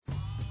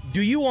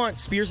Do you want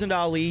Spears and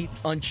Ali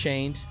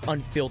unchained,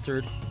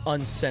 unfiltered,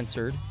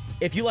 uncensored?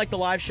 If you like the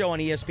live show on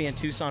ESPN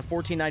Tucson,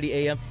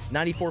 1490 AM,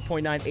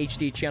 94.9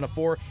 HD, Channel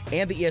 4,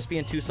 and the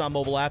ESPN Tucson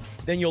mobile app,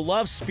 then you'll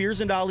love Spears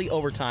and Ali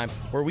Overtime,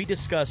 where we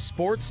discuss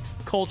sports,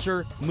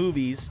 culture,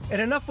 movies.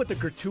 And enough with the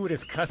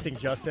gratuitous cussing,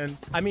 Justin.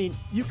 I mean,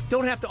 you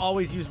don't have to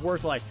always use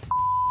words like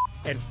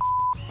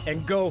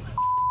and go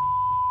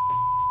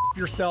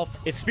yourself.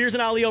 It's Spears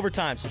and Ali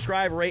Overtime.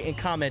 Subscribe, rate, and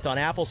comment on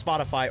Apple,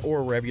 Spotify,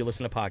 or wherever you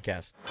listen to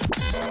podcasts.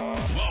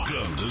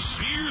 Welcome to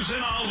Spears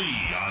and Ali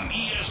on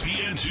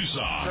ESPN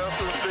Tucson.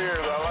 Justin Spears,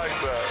 I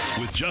like that.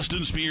 With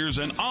Justin Spears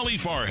and Ali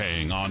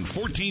Farhang on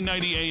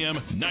 1490 AM,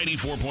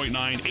 94.9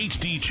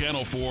 HD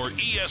Channel 4,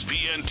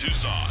 ESPN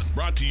Tucson.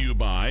 Brought to you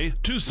by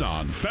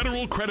Tucson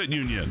Federal Credit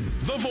Union,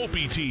 the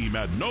Volpe team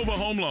at Nova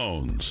Home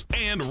Loans,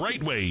 and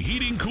Right Way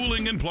Heating,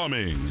 Cooling, and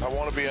Plumbing. I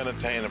want to be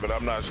entertaining, but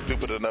I'm not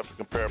stupid enough to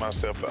compare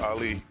myself to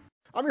Ali.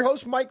 I'm your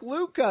host, Mike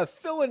Luke,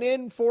 filling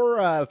in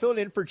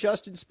for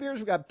Justin Spears.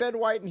 We got Ben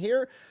White in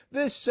here.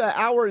 This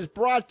hour is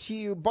brought to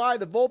you by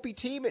the Volpe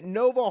team at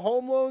Nova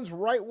Home Loans,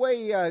 Right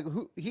Way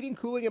Heating,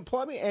 Cooling, and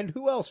Plumbing. And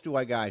who else do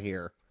I got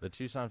here? The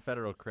Tucson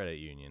Federal Credit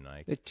Union,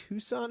 Mike. The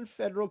Tucson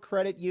Federal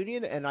Credit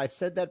Union, and I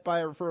said that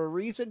for a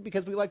reason,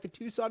 because we like the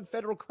Tucson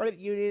Federal Credit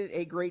Union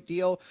a great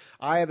deal.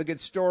 I have a good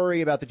story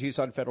about the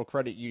Tucson Federal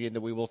Credit Union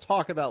that we will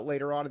talk about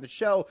later on in the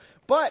show.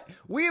 But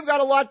we have got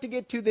a lot to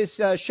get to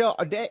this show.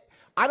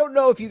 I don't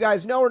know if you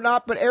guys know or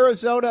not, but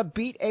Arizona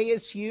beat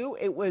ASU.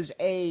 It was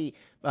a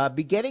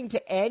beginning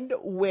to end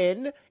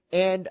win.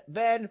 And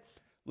Ben,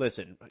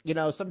 listen,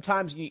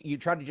 sometimes you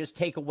try to just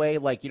take away,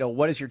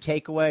 what is your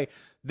takeaway?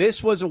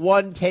 This was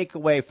one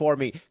takeaway for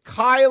me.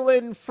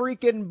 Kylan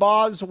freaking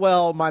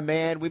Boswell, my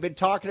man. We've been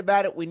talking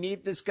about it. We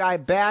need this guy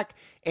back,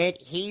 and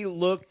he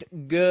looked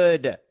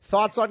good.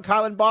 Thoughts on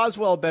Kylan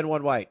Boswell, Ben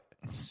One White?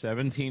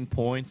 17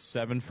 points,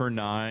 7 for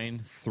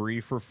 9,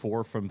 3 for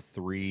 4 from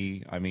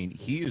 3. I mean,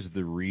 he is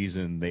the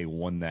reason they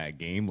won that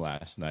game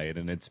last night,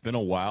 and it's been a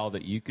while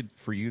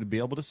for you to be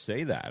able to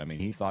say that. I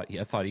mean,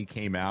 I thought he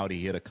came out,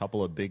 he hit a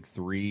couple of big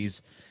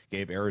threes,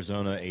 gave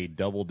Arizona a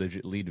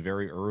double-digit lead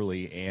very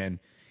early, and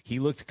he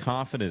looked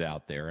confident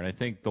out there. And I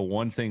think the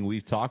one thing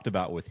we've talked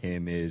about with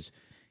him is,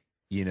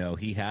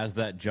 he has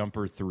that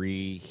jumper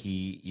three.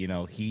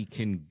 He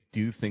can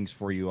do things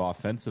for you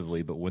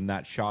offensively, but when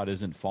that shot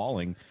isn't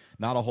falling,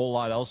 not a whole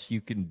lot else you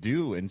can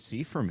do and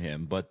see from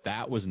him. But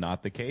that was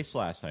not the case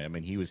last night. I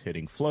mean, he was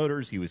hitting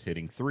floaters, he was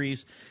hitting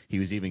threes, he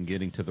was even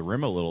getting to the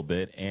rim a little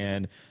bit.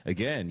 And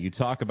again, you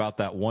talk about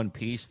that one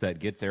piece that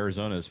gets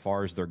Arizona as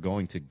far as they're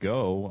going to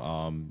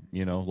go.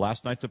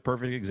 Last night's a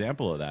perfect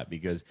example of that,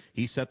 because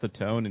he set the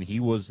tone and he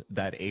was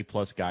that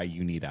A-plus guy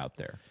you need out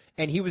there.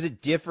 And he was a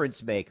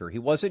difference maker. He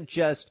wasn't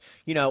just,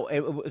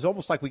 it was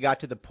almost like we got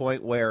to the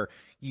point where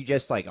you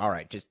just all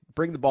right, just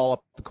bring the ball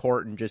up the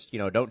court and just,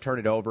 don't turn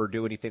it over or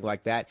do anything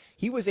like that.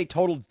 He was a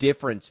total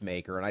difference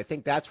maker. And I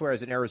think that's where,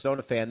 as an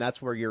Arizona fan,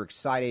 that's where you're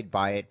excited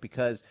by it,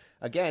 because,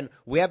 again,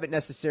 we haven't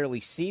necessarily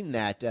seen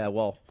that.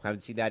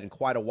 Haven't seen that in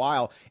quite a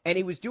while. And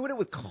he was doing it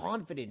with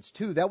confidence,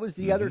 too. That was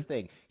the other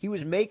thing. He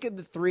was making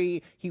the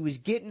three. He was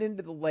getting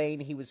into the lane.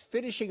 He was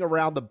finishing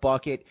around the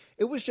bucket.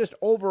 It was just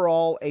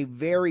overall a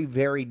very,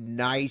 very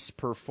nice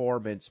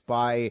performance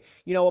by,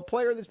 a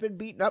player that's been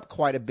beaten up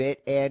quite a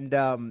bit. And,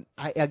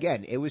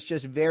 again, it was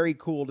just very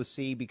cool to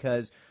see,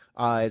 because,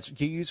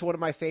 to use one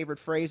of my favorite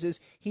phrases,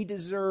 he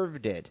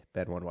deserved it,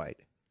 Ben One White.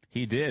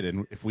 He did,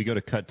 and if we go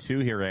to cut 2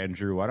 here,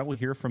 Andrew, why don't we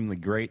hear from the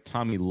great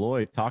Tommy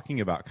Lloyd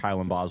talking about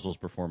Kylan Boswell's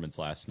performance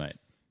last night?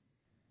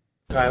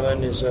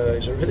 Kylan is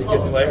a really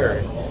good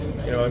player.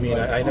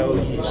 I know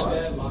he's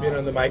been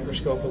on the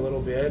microscope a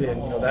little bit,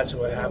 and that's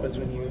what happens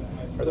when you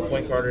are the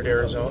point guard at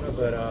Arizona.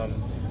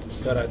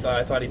 But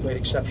I thought he played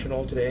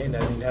exceptional today, and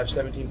to have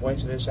 17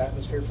 points in this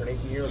atmosphere for an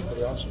 18-year was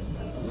pretty awesome.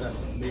 Is that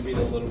maybe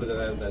a little bit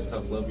of that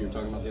tough love you were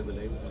talking about the other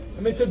day?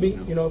 It could be,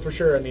 for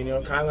sure.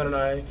 Kylan and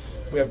I,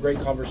 we have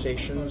great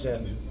conversations,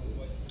 and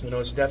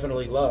it's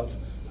definitely love.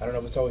 I don't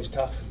know if it's always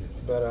tough,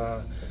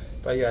 but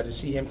yeah, to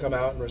see him come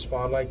out and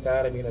respond like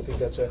that, I think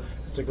that's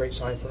a great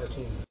sign for our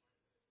team.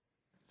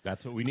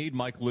 That's what we need,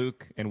 Mike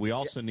Luke, and we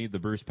also need the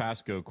Bruce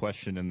Pascoe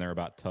question in there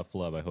about tough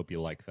love. I hope you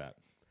like that.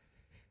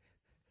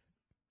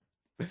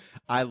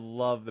 I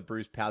love the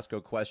Bruce Pascoe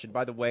question.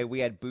 By the way, we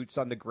had boots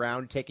on the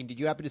ground taking.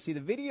 Did you happen to see the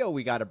video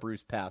we got of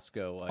Bruce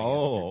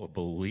Pascoe?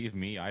 Believe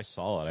me, I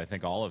saw it. I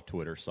think all of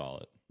Twitter saw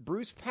it.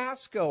 Bruce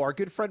Pascoe, our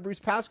good friend Bruce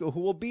Pascoe,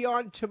 who will be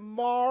on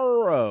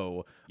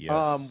tomorrow.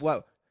 Yes.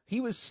 He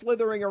was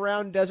slithering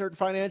around Desert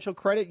Financial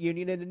Credit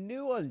Union in a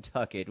new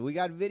Untucket. We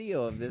got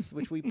video of this,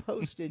 which we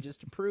posted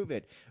just to prove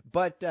it.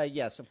 But,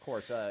 yes, of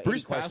course.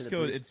 Bruce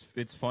Pascoe,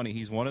 it's funny.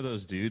 He's one of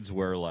those dudes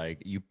where,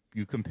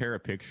 you compare a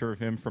picture of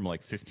him from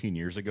 15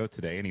 years ago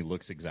today, and he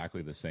looks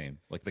exactly the same.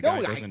 The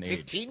guy doesn't age.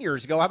 15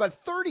 years ago? How about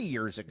 30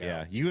 years ago?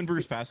 Yeah, you and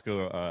Bruce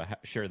Pascoe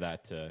share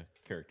that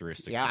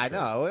characteristic. Yeah, I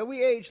know.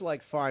 We age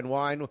like fine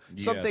wine.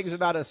 Some things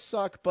about us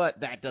suck, but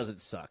that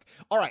doesn't suck.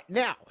 All right,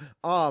 now,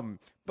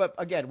 But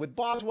again, with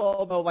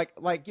Boswell, though, like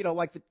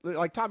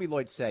Tommy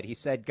Lloyd said, he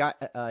said,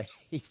 Kylan's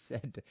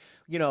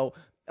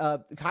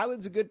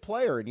a good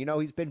player, and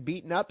he's been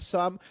beaten up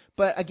some.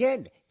 But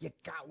again,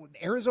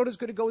 Arizona's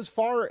going to go as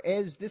far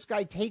as this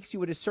guy takes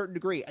you at a certain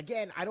degree.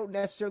 Again, I don't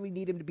necessarily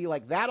need him to be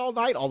like that all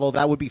night, although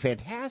that would be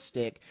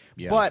fantastic.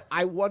 Yeah. But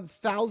I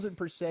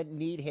 1,000%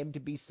 need him to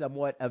be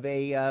somewhat of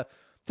a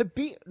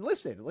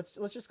let's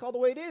just call it the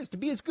way it is, to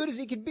be as good as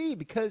he can be,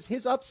 because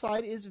his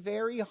upside is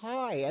very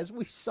high, as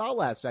we saw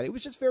last night. It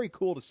was just very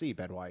cool to see,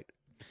 Ben White.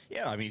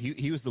 Yeah, I mean,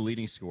 he was the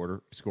leading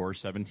scorer,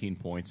 17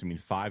 points. I mean,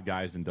 5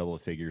 guys in double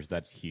figures,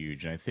 that's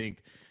huge. And I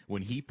think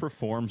when he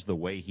performs the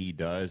way he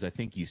does, I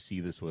think you see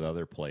this with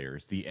other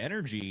players. The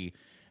energy,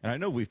 and I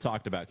know we've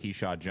talked about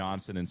Keyshawn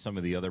Johnson and some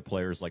of the other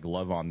players like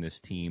Love on this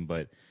team,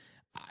 but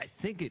I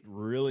think it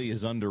really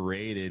is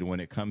underrated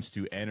when it comes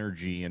to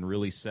energy and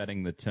really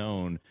setting the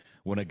tone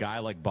when a guy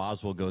like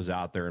Boswell goes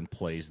out there and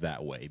plays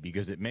that way,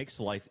 because it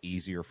makes life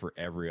easier for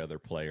every other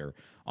player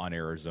on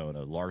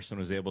Arizona. Larson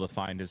was able to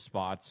find his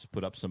spots,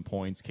 put up some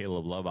points.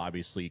 Caleb Love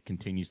obviously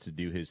continues to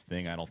do his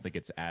thing. I don't think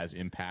it's as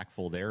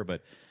impactful there,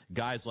 but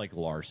guys like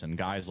Larson,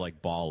 guys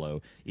like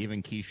Ballo,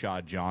 even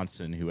Keyshawn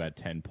Johnson, who had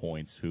 10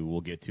 points, who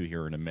we'll get to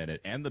here in a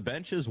minute, and the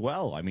bench as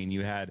well. I mean,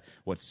 you had,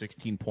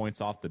 16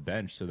 points off the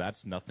bench, so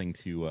that's nothing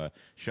to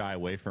shy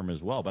away from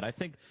as well. But I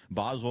think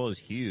Boswell is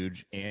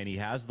huge, and he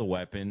has the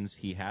weapons.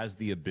 He has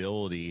the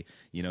ability,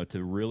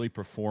 to really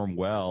perform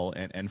well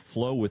and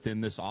flow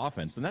within this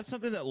offense. And that's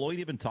something that Lloyd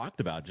even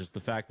talked about, just the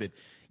fact that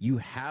you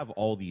have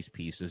all these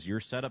pieces. You're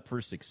set up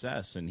for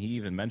success, and he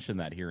even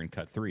mentioned that here in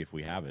Cut 3 if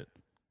we have it.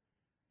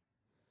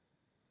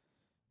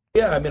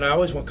 Yeah, I mean, I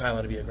always want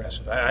Kylan to be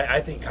aggressive.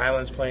 I think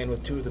Kylan's playing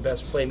with 2 of the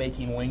best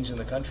playmaking wings in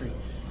the country,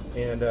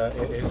 and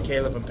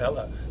Caleb and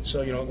Pella. So,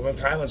 when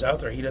Kylan's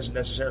out there, he doesn't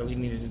necessarily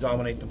need to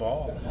dominate the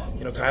ball.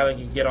 Kylan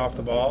can get off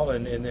the ball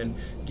and then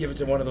give it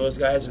to one of those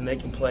guys, and they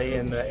can play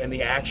in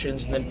the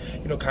actions. And then,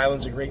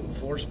 Kylan's a great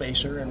floor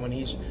spacer, and when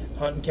he's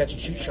hunting, catch,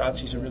 and shoot shots,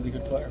 he's a really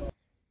good player.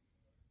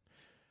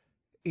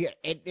 Yeah,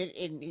 and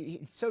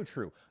it's so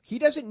true. He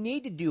doesn't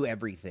need to do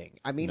everything.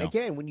 I mean,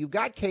 Again, when you've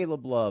got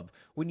Caleb Love,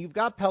 when you've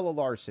got Pella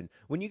Larson,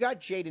 when you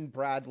got Jaden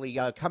Bradley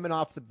coming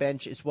off the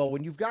bench as well,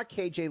 when you've got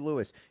KJ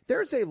Lewis,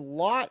 there's a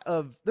lot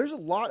of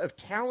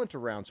talent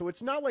around. So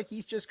it's not like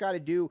he's just got to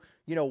do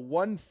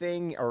one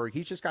thing, or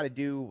he's just got to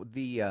do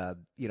the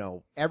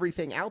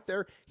everything out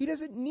there. He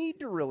doesn't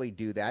need to really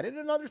do that. And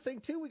another thing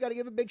too, we got to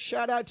give a big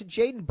shout out to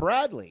Jaden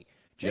Bradley.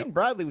 Jaden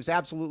Bradley was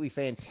absolutely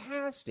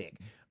fantastic.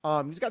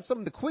 He's got some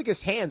of the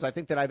quickest hands I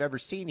think that I've ever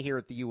seen here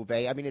at the U of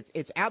A. I mean,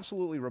 it's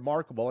absolutely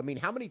remarkable. I mean,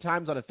 how many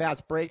times on a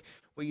fast break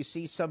will you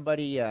see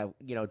somebody,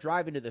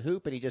 drive into the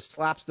hoop and he just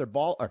slaps their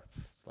ball, or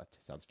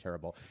sounds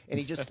terrible, and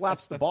he just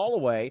slaps the ball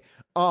away,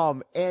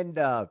 and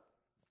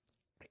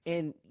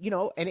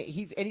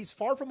he's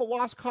far from a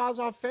lost cause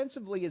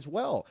offensively as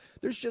well.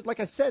 There's just,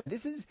 like I said,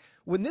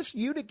 when this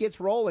unit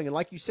gets rolling, and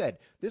like you said,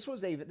 this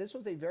was a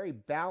very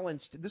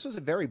balanced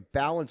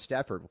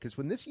effort, because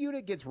when this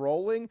unit gets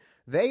rolling,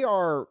 they're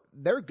a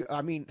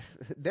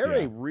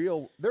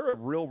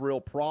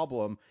real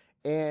problem.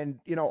 And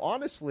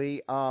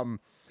honestly, all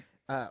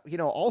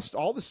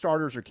the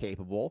starters are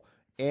capable.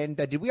 And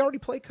did we already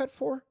play Cut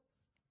 4?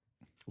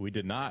 We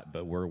did not,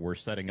 but we're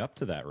setting up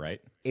to that,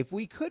 right? If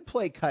we could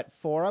play Cut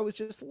 4, I was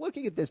just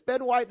looking at this.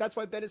 Ben White, that's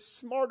why Ben is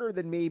smarter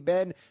than me.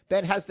 Ben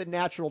has the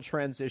natural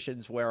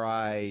transitions where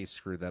I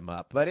screw them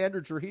up. But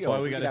Andrew Trujillo, that's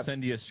why we got to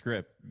send you a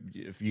script.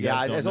 If you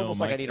guys don't it's know,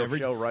 almost Mike, like I need a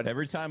show run.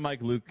 Every time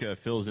Mike Luke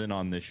fills in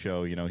on this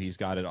show, he's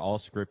got it all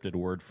scripted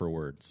word for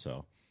word.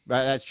 So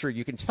that's true.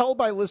 You can tell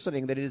by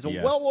listening that it is a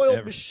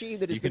well-oiled machine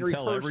that has been rehearsed.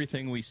 You can tell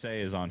everything we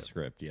say is on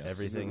script. Yes,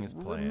 everything is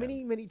planned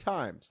many, many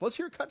times. Let's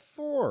hear Cut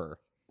 4.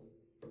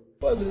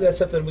 Well, that's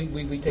something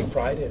we take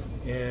pride in,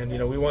 and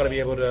we want to be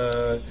able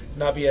to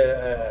not be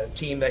a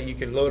team that you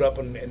can load up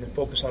and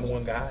focus on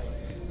one guy,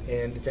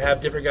 and to have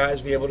different guys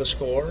be able to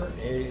score,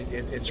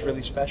 it's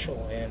really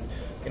special. And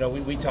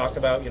we talk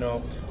about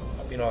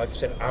like I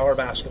said, our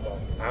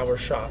basketball, our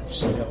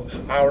shots,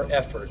 our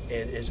effort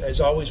is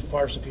always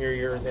far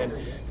superior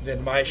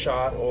than my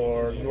shot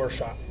or your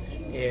shot.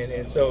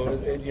 And so,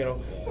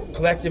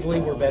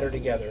 collectively we're better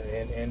together,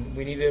 and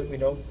we need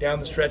to, down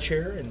the stretch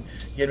here and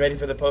get ready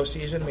for the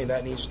postseason. I mean,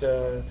 that needs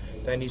to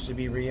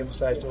be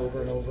reemphasized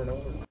over and over and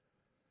over.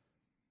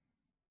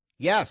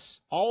 Yes,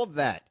 all of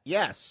that.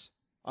 Yes,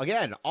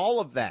 again, all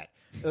of that.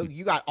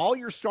 You got all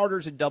your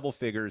starters in double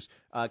figures.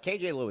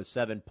 KJ Lewis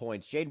 7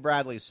 points. Jaden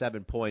Bradley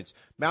 7 points.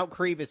 Mount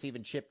Crevis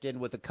even chipped in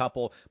with a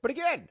couple. But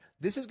again,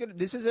 this is an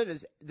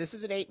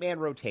 8-man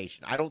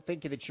rotation. I don't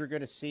think that you're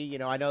going to see.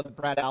 I know that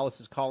Brad Allis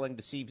is calling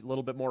to see a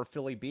little bit more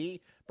Philly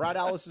B. Brad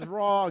Allis is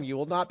wrong. You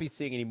will not be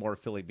seeing any more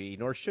Philly B,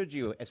 nor should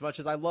you. As much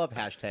as I love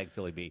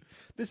 #Philly B,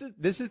 this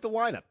is the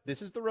lineup.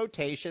 This is the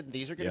rotation.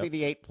 These are going to be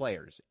the 8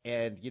 players,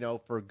 and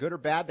for good or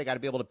bad, they got to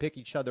be able to pick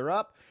each other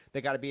up.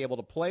 They got to be able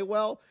to play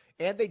well.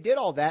 And they did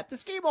all that.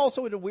 This game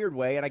also, in a weird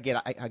way, and I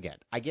get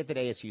that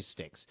ASU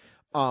stinks.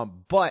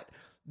 But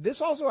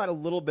this also had a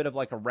little bit of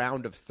like a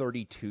round of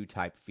 32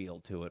 type feel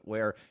to it,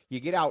 where you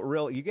get out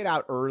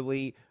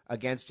early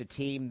against a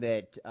team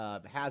that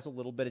has a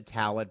little bit of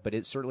talent, but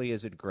it certainly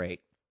isn't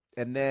great,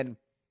 and then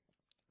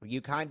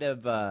you kind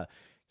of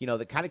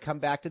they kind of come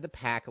back to the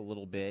pack a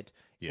little bit.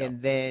 Yeah.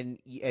 And then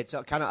it's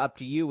kind of up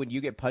to you when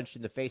you get punched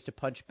in the face to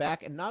punch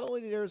back. And not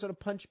only did Arizona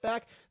punch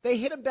back, they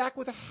hit him back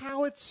with a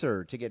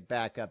howitzer to get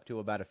back up to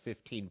about a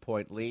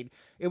 15-point lead.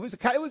 It was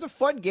a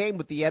fun game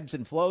with the ebbs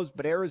and flows,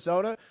 but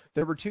Arizona,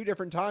 there were two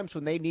different times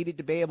when they needed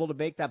to be able to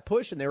make that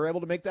push, and they were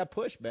able to make that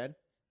push, man.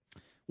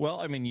 Well,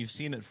 I mean, you've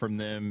seen it from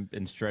them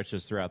in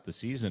stretches throughout the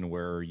season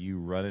where you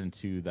run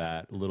into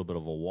that little bit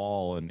of a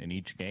wall in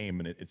each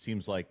game, and it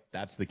seems like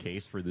that's the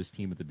case for this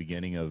team at the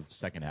beginning of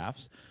second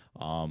halves.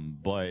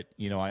 But,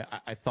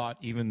 I thought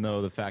even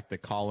though the fact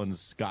that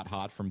Collins got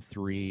hot from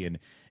three and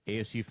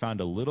ASU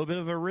found a little bit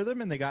of a rhythm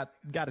and they got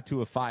it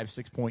to a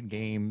 5-6 point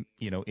game,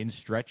 in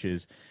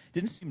stretches,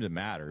 didn't seem to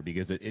matter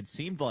because it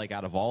seemed like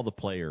out of all the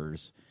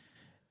players,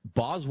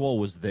 Boswell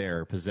was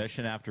there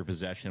possession after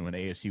possession when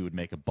ASU would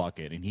make a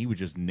bucket, and he would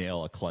just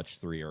nail a clutch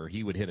three or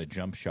he would hit a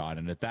jump shot.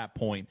 And at that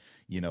point,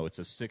 it's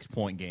a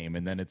 6-point game,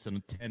 and then it's a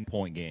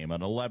 10-point game,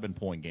 an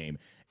 11-point game.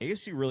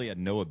 ASU really had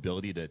no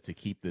ability to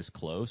keep this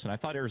close, and I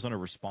thought Arizona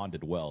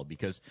responded well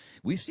because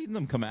we've seen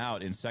them come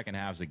out in second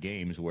halves of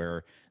games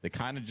where they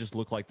kind of just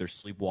look like they're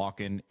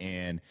sleepwalking,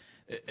 and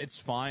it's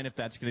fine if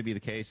that's going to be the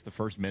case the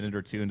first minute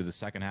or two into the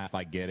second half.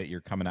 I get it.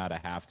 You're coming out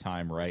of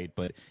halftime, right?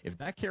 But if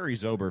that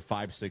carries over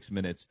 5-6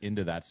 minutes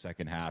into that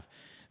second half,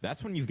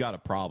 that's when you've got a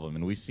problem.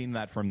 And we've seen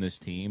that from this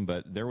team,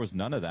 but there was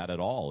none of that at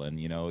all. And,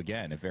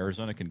 again, if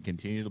Arizona can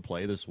continue to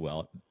play this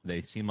well,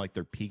 they seem like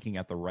they're peaking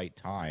at the right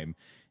time.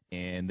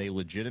 And they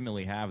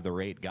legitimately have the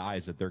right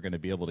guys that they're going to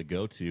be able to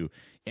go to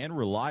and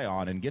rely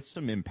on and get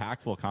some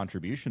impactful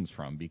contributions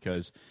from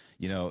because,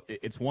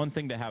 it's one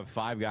thing to have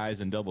 5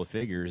 guys in double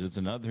figures. It's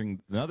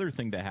another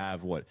thing to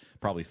have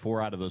probably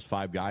 4 out of those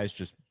 5 guys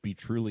just be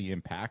truly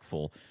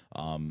impactful.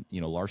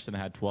 Larson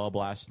had 12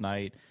 last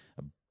night.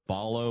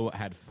 Ballo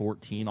had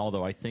 14,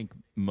 although I think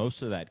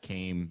most of that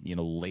came,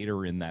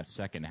 later in that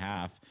second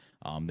half.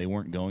 They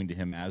weren't going to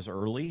him as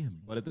early,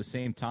 but at the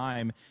same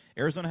time,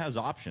 Arizona has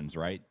options,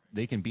 right?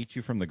 They can beat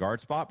you from the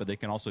guard spot, but they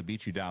can also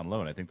beat you down low,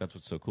 and I think that's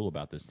what's so cool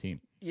about this team.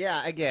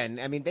 Yeah, again,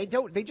 I mean, they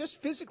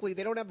just physically,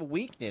 they don't have a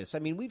weakness. I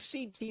mean, we've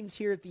seen teams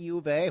here at the U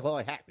of A,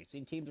 we've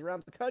seen teams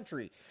around the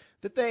country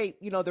that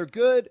they're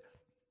good,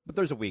 but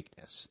there's a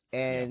weakness.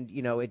 And,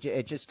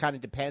 it just kind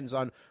of depends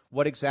on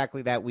what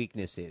exactly that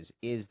weakness is.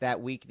 Is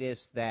that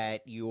weakness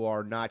that you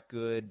are not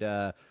good,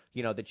 that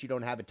you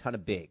don't have a ton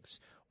of bigs?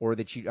 Or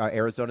that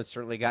Arizona's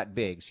certainly got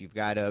bigs. You've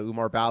got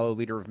Umar Ballo,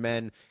 leader of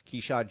men,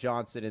 Keyshawn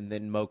Johnson, and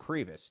then Mo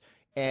Krivas.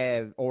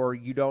 Or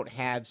you don't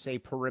have, say,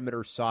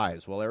 perimeter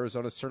size. Well,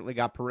 Arizona's certainly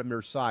got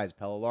perimeter size.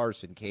 Pella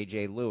Larson,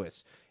 KJ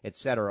Lewis,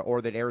 etc.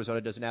 Or that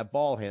Arizona doesn't have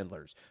ball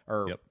handlers.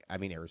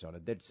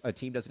 That a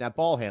team doesn't have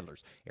ball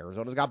handlers.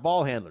 Arizona's got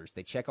ball handlers.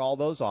 They check all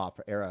those off.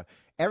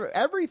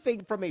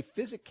 Everything from a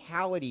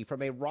physicality,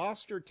 from a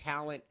roster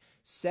talent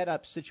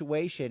setup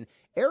situation,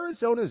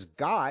 Arizona's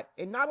got,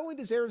 and not only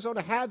does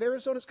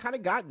Arizona's kind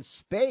of got in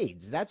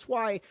spades. That's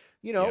why,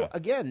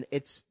 again,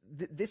 it's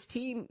this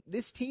team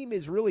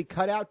is really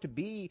cut out to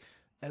be,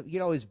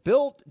 is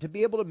built to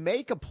be able to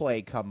make a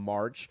play come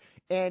March.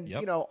 And,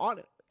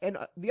 and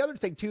the other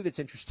thing, too, that's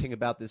interesting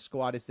about this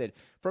squad is that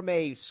from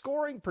a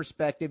scoring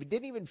perspective, it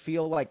didn't even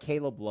feel like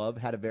Caleb Love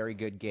had a very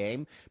good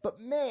game.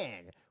 But,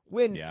 man,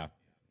 when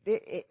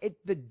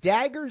the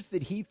daggers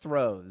that he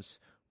throws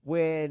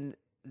when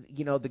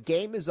the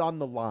game is on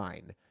the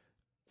line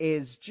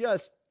is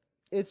just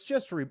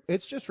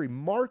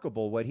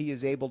remarkable what he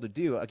is able to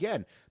do.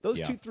 Again, those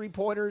 2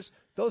 3-pointers,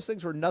 those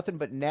things were nothing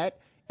but net,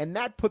 and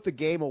that put the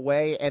game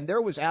away. And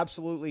there was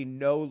absolutely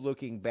no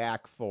looking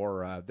back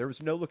for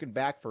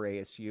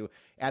ASU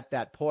at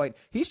that point.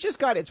 He's just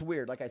got, it's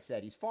weird. Like I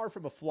said, he's far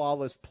from a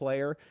flawless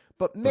player,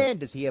 but man,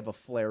 does he have a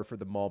flair for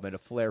the moment, a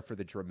flair for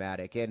the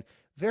dramatic, and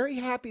very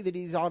happy that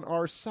he's on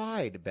our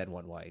side, Ben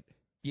One White.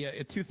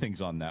 Yeah, 2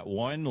 things on that.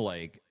 One,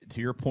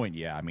 to your point,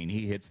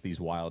 he hits these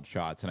wild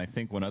shots. And I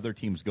think when other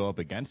teams go up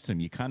against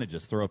him, you kind of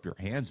just throw up your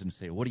hands and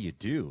say, what do you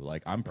do?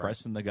 I'm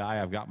pressing the guy.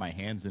 I've got my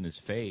hands in his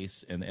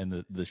face.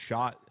 And the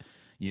shot,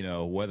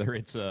 whether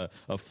it's a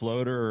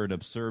floater or an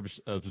absurd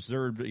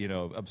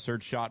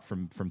shot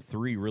from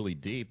 3 really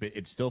deep,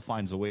 it still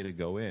finds a way to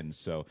go in.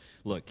 So,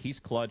 look, he's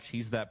clutch.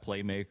 He's that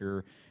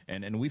playmaker.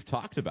 And we've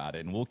talked about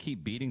it, and we'll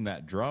keep beating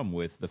that drum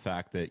with the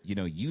fact that,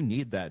 you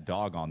need that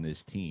dog on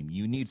this team.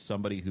 You need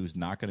somebody who's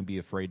not going to be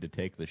afraid to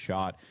take the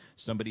shot,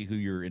 somebody who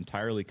you're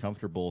entirely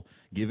comfortable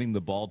giving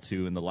the ball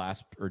to in the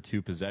last or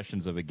 2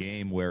 possessions of a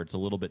game where it's a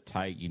little bit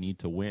tight, you need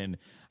to win.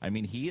 I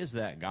mean, he is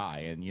that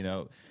guy.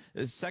 And,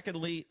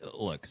 secondly,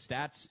 look,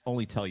 stats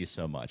only tell you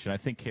so much. And I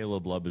think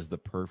Caleb Love is the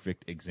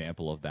perfect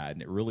example of that.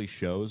 And it really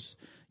shows,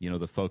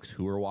 the folks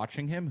who are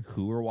watching him,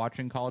 who are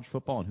watching college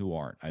football and who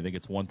aren't. I think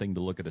it's one thing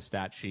to look at a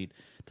stat sheet,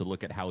 to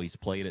look at how he's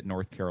played at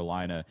North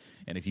Carolina.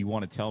 And if you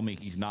want to tell me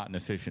he's not an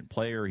efficient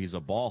player, he's a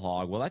ball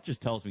hog, well, that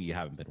just tells me you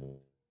haven't been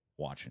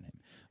watching him.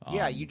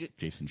 Yeah, you just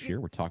Jason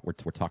Shear, we're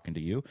talking to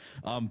you.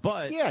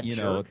 But yeah, you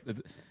know,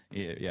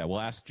 yeah, we'll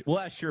ask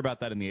Shear about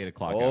that in the 8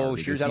 o'clock hour. Oh,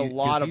 Shear's had a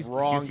lot of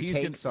wrong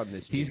takes on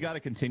this team. He's got to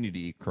continue to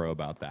eat crow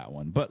about that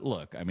one. But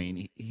look, I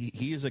mean,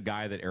 he is a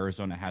guy that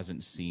Arizona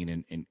hasn't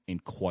seen in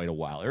quite a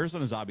while.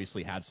 Arizona's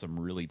obviously had some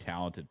really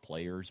talented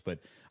players, but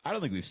I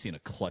don't think we've seen a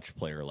clutch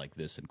player like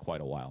this in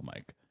quite a while,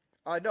 Mike.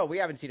 No, we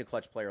haven't seen a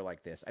clutch player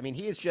like this. I mean,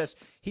 he is just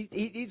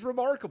he's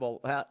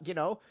remarkable. Matt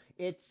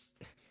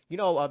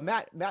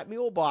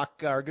Muehlbach,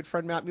 our good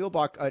friend Matt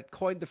Muehlbach,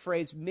 coined the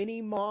phrase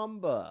 "mini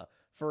Mamba"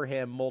 for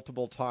him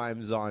multiple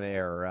times on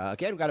air.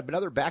 Again, we got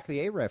another Back of the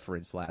A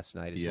reference last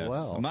night as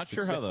well. I'm not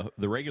sure how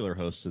the regular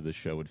hosts of the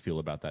show would feel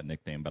about that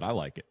nickname, but I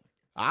like it.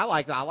 I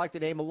like the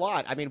name a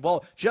lot. I mean,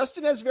 well,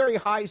 Justin has very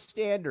high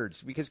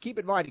standards because keep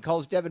in mind he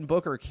calls Devin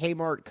Booker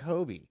Kmart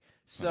Kobe.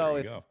 So there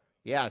you go.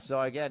 Yeah. So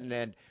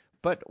again,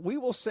 but we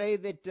will say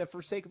that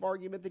for sake of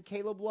argument that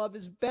Caleb Love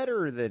is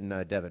better than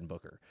Devin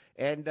Booker,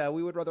 and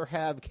we would rather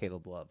have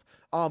Caleb Love.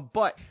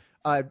 But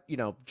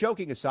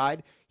joking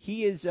aside,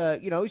 he is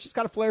he's just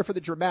got a flair for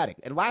the dramatic.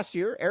 And last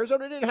year,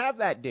 Arizona didn't have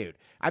that dude.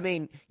 I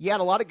mean, you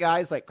had a lot of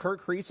guys like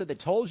Kirk Kriisa that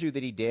told you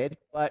that he did,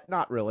 but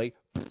not really.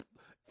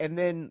 And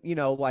then,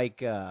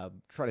 trying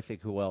to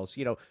think who else.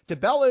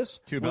 Tubelis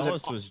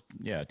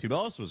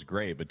was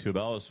great, but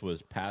Tubelis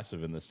was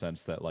passive in the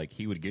sense that, like,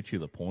 he would get you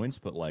the points,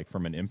 but, like,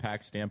 from an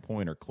impact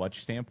standpoint or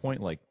clutch standpoint,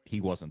 like, he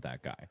wasn't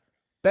that guy.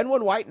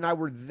 Benwin White and I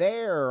were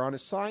there on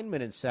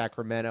assignment in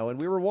Sacramento,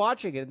 and we were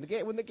watching it.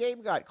 And when the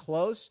game got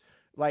close,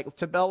 like,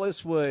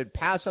 Tubelis would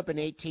pass up an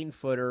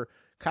 18-footer,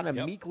 kind of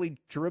meekly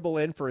dribble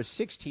in for a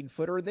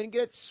 16-footer, and then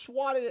get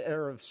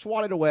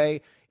swatted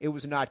away. It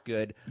was not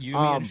good. You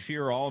and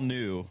Shear all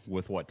knew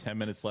with 10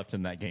 minutes left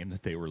in that game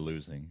that they were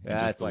losing.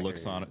 And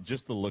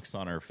just the looks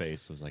on our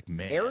face was like,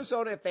 man.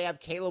 Arizona, if they have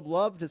Caleb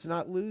Love, does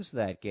not lose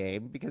that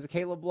game because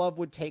Caleb Love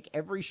would take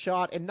every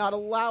shot and not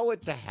allow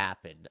it to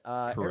happen.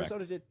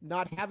 Arizona did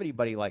not have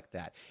anybody like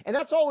that. And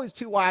that's always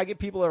too why I get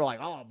people that are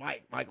like, oh,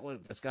 Mike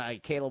Luke, this guy,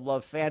 Caleb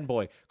Love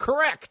fanboy.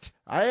 Correct.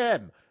 I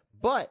am.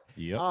 But,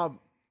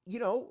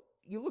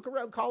 you look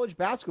around college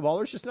basketball,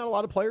 there's just not a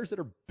lot of players that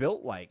are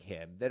built like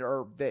him that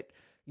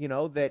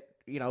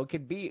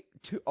can be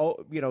 2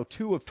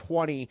 of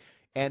 20,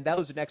 and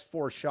those next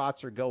 4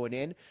 shots are going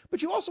in.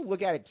 But you also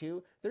look at it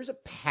too. There's a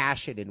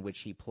passion in which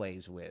he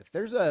plays with.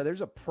 There's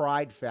a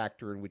pride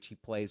factor in which he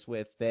plays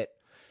with that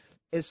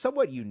is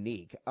somewhat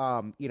unique.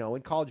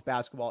 In college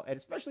basketball, and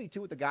especially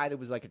too with a guy that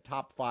was like a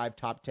top 5,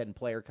 top 10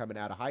 player coming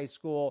out of high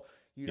school.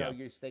 You're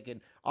just thinking,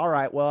 all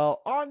right,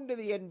 well, on to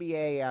the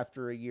NBA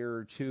after a year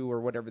or two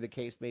or whatever the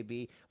case may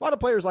be. A lot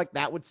of players like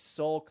that would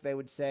sulk. They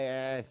would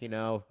say,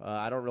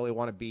 I don't really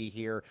want to be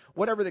here.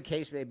 Whatever the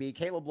case may be,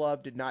 Caleb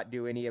Love did not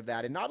do any of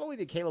that. And not only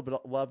did Caleb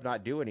Love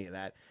not do any of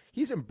that,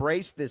 he's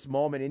embraced this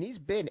moment, and he's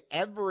been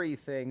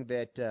everything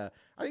that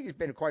I think he's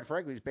been, quite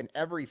frankly, he's been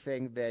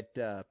everything that,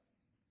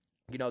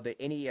 that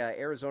any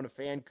Arizona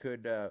fan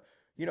could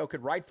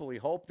rightfully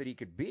hope that he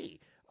could be.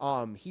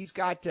 He's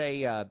got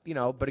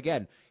but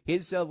again,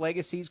 his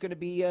legacy's going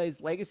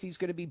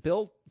to be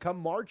built come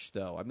March,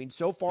 though. I mean,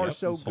 so far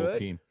so this good. Whole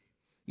team.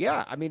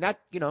 Yeah, I mean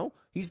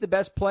he's the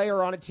best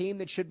player on a team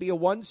that should be a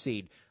 1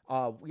 seed.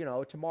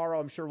 Tomorrow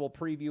I'm sure we'll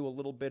preview a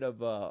little bit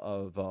of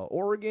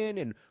Oregon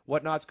and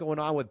whatnot's going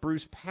on with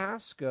Bruce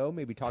Pascoe.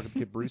 Maybe talk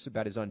to Bruce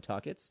about his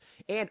untuckets.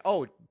 And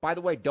by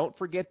the way, don't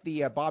forget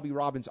the Bobby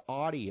Robbins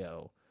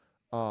audio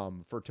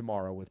for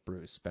tomorrow with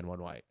Bruce Benwin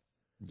White.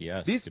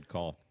 Yes, good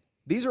call.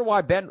 These are why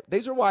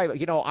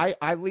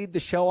I lead the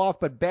show off,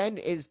 but Ben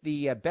is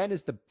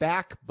the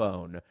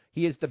backbone.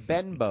 He is the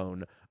Ben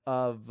bone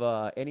of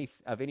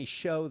any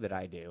show that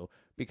I do,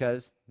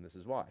 because this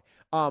is why.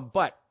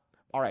 But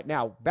all right,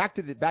 now back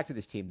to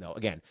this team though.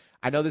 Again,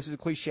 I know this is a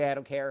cliche. I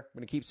don't care. I'm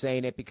going to keep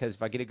saying it because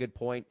if I get a good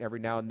point every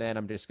now and then,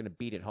 I'm just going to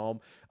beat it home.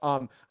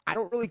 I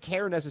don't really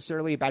care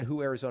necessarily about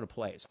who Arizona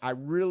plays. I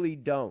really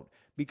don't,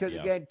 because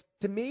again,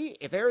 to me,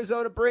 if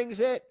Arizona brings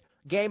it,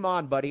 game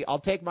on, buddy. I'll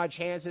take my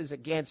chances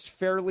against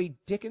Fairleigh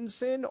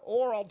Dickinson,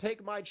 or I'll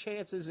take my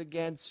chances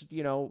against,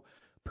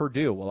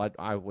 Purdue. Well,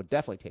 I would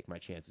definitely take my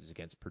chances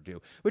against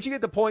Purdue. But you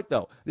get the point,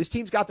 though. This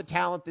team's got the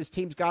talent. This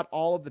team's got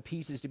all of the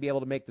pieces to be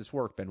able to make this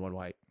work, Benwin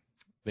White.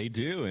 They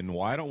do, and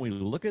why don't we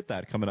look at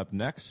that coming up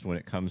next when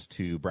it comes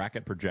to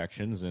bracket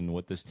projections and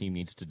what this team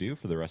needs to do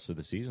for the rest of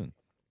the season?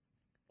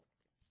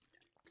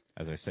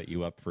 As I set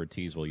you up for a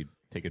tease while you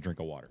take a drink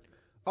of water.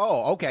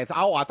 Oh, okay.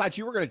 I thought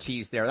you were going to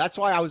tease there. That's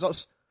why I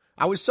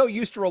was so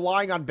used to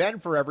relying on Ben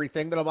for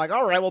everything that I'm like,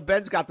 all right, well,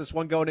 Ben's got this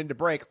one going into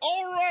break.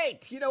 All right.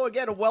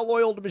 Again, a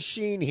well-oiled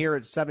machine here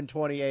at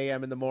 7:20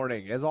 a.m. in the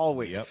morning, as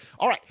always. Yep.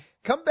 All right.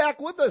 Come back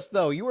with us,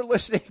 though. You were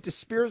listening to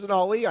Spears and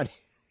Ali on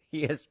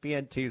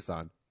ESPN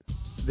Tucson.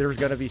 There's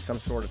going to be some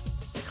sort of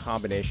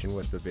combination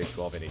with the Big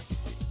 12 and ACC.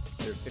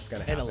 It's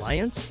going to happen. An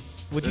alliance,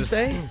 would you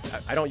say?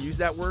 I don't use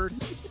that word.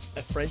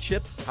 A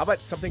friendship? How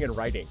about something in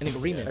writing? An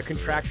agreement. A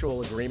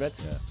contractual agreement.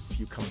 Yeah. If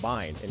you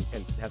combine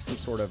and have some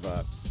sort of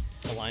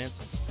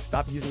alliance.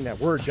 Stop using that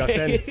word,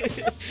 Justin.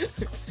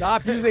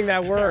 Stop using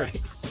that word.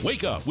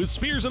 Wake up with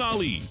Spears and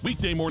Ali.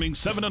 Weekday mornings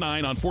 7 to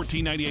 9 on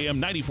 1490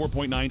 AM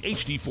 94.9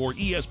 HD4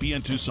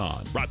 ESPN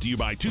Tucson. Brought to you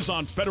by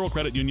Tucson Federal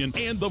Credit Union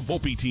and the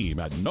Volpe team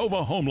at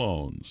Nova Home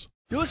Loans.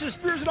 You're listening to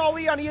Spears and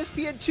Ali on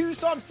ESPN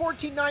Tucson,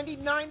 1490,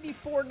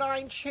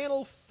 94.9,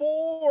 Channel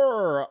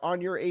 4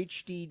 on your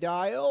HD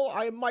dial.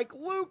 I am Mike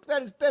Luke.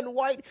 That is Ben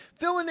White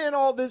filling in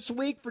all this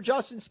week for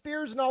Justin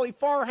Spears and Ali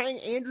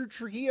Farhang. Andrew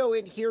Trujillo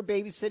in here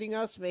babysitting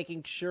us,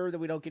 making sure that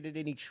we don't get in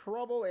any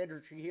trouble. Andrew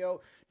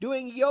Trujillo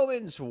doing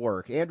yeoman's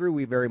work. Andrew,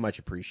 we very much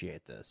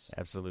appreciate this.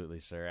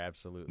 Absolutely, sir.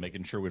 Absolutely.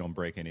 Making sure we don't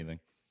break anything.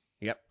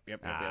 Yep.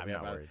 I'm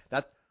not worried.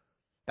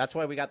 That's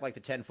why we got like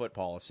the 10-foot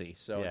policy.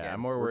 So yeah, again,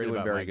 I'm more worried we're doing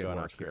about very Mike good going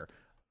work off here. script.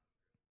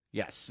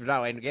 Yes.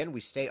 Now, and again, we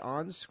stay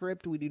on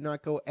script. We do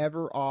not go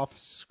ever off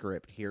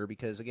script here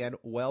because, again,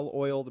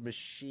 well-oiled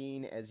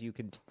machine, as you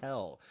can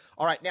tell.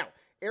 All right, now,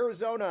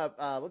 Arizona,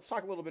 let's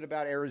talk a little bit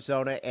about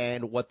Arizona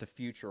and what the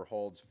future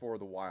holds for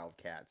the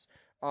Wildcats.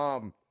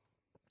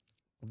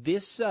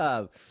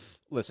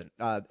 Listen,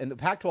 in the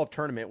Pac-12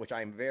 tournament, which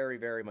I'm very,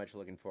 very much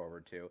looking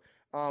forward to,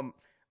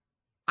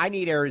 I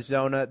need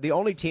Arizona. The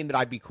only team that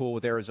I'd be cool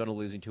with Arizona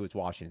losing to is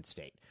Washington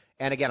State.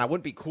 And again, I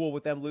wouldn't be cool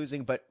with them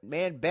losing, but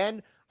man,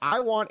 Ben, I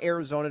want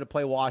Arizona to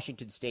play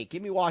Washington State.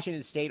 Give me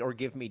Washington State or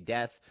give me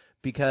death,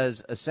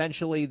 because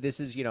essentially this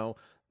is,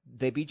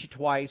 they beat you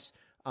twice.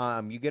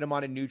 You get them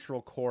on a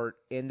neutral court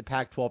in the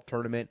Pac-12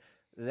 tournament.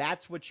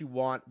 That's what you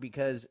want,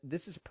 because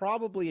this is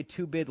probably a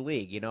two-bid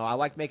league. I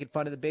like making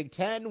fun of the Big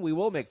Ten. We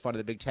will make fun of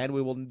the Big Ten.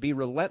 We will be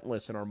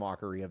relentless in our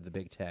mockery of the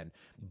Big Ten.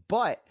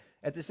 But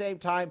at the same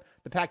time,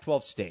 the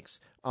Pac-12 stinks.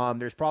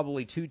 There's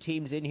probably two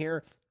teams in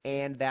here,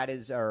 and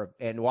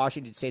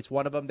Washington State's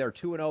one of them. They're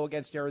 2-0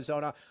 against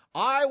Arizona.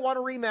 I want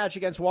a rematch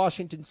against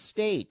Washington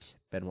State,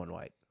 Ben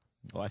White.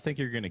 Well, I think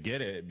you're going to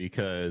get it,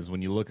 because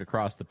when you look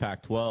across the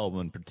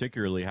Pac-12, and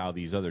particularly how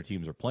these other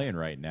teams are playing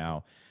right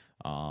now,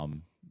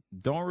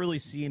 don't really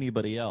see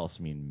anybody else.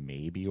 I mean,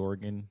 maybe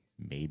Oregon,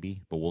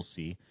 but we'll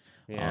see.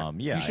 Yeah,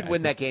 you should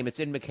win that game. It's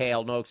in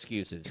McHale. No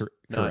excuses.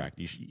 Correct.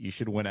 You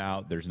should win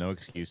out. There's no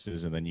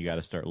excuses, and then you got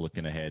to start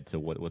looking ahead to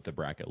what the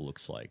bracket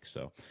looks like.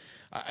 So,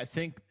 I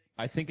think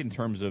in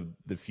terms of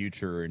the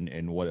future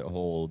and what it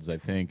holds, I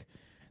think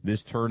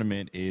this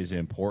tournament is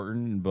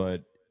important,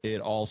 but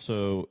it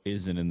also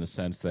isn't, in the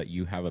sense that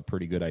you have a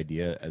pretty good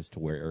idea as to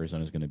where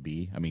Arizona is going to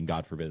be. I mean,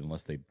 God forbid,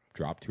 unless they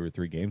drop 2 or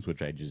 3 games,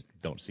 which I just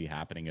don't see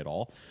happening at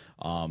all.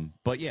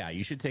 But yeah,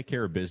 you should take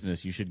care of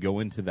business. You should go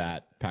into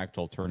that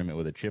Pac-12 tournament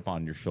with a chip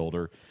on your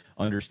shoulder,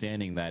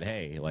 understanding that,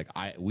 hey,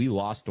 we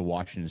lost to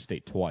Washington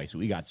State twice.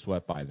 We got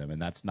swept by them,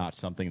 and that's not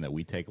something that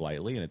we take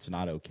lightly, and it's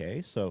not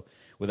okay. So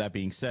with that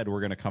being said,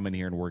 we're going to come in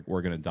here and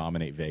we're going to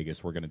dominate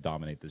Vegas. We're going to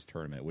dominate this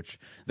tournament, which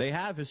they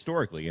have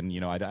historically, and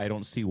I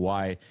don't see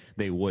why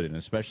they wouldn't,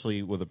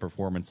 especially with a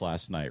performance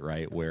last night,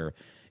 right, where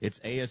it's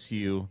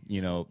ASU.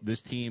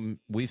 This team,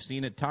 we've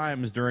seen at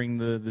times during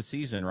the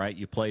season, right?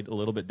 You played a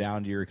little bit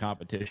down to your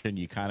competition.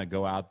 You kind of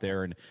go out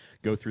there and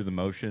go through the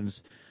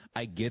motions.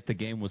 I get the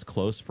game was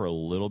close for a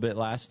little bit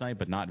last night,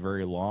 but not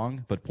very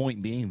long. But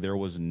point being, there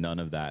was none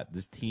of that.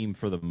 This team,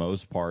 for the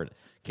most part,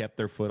 kept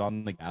their foot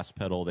on the gas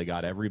pedal. They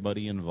got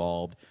everybody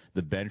involved.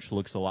 The bench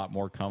looks a lot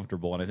more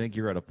comfortable. And I think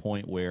you're at a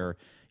point where,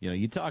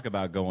 you talk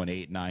about going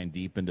 8-9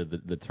 deep into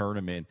the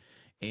tournament.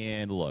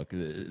 And look,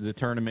 the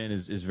tournament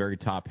is very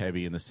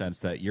top-heavy in the sense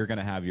that you're going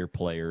to have your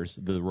players.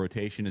 The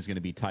rotation is going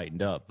to be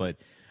tightened up. But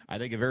I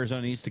think if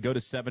Arizona needs to go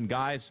to 7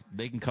 guys,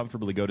 they can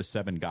comfortably go to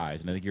 7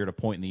 guys. And I think you're at a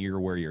point in the year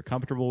where you're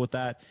comfortable with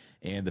that.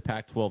 And the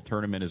Pac-12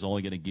 tournament is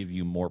only going to give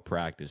you more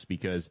practice,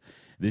 because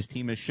this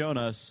team has shown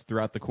us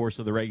throughout the course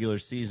of the regular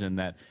season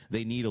that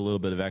they need a little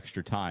bit of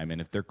extra time. And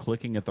if they're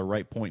clicking at the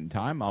right point in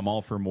time, I'm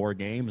all for more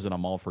games, and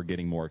I'm all for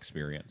getting more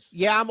experience.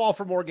 Yeah, I'm all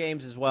for more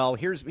games as well.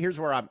 Here's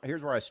where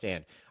I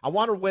stand. I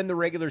want to win the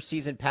regular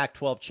season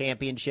Pac-12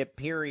 championship,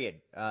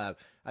 period.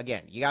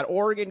 Again, you got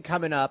Oregon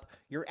coming up.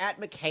 You're at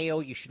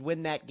McHale. You should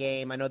win that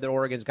game. I know that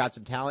Oregon's got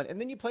some talent. And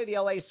then you play the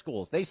LA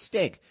schools. They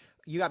stink.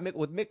 You got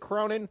with Mick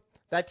Cronin.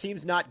 That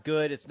team's not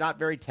good. It's not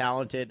very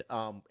talented.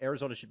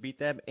 Arizona should beat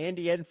them.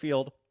 Andy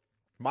Enfield,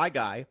 my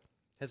guy,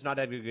 has not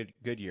had a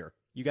good year.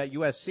 You got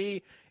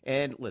USC.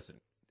 And listen,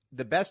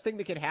 the best thing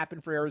that can happen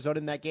for Arizona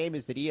in that game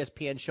is that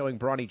ESPN showing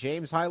Bronny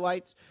James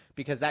highlights,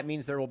 because that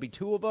means there will be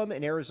 2 of them,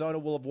 and Arizona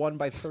will have won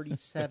by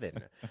 37.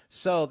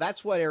 So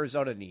that's what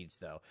Arizona needs,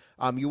 though.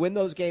 You win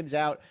those games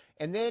out,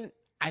 and then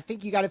I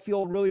think you got to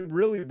feel really,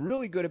 really,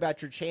 really good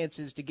about your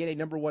chances to get a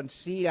number 1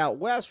 seed out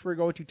west. We're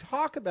going to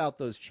talk about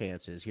those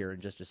chances here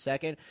in just a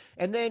second.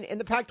 And then in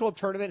the Pac-12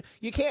 tournament,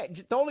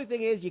 the only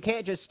thing is you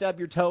can't just stub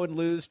your toe and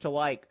lose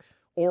to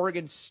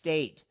Oregon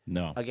State.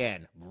 No.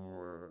 Again.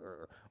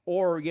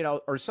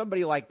 Or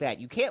somebody like that.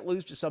 You can't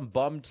lose to some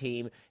bum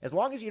team. As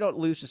long as you don't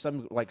lose to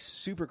some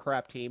super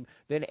crap team,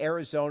 then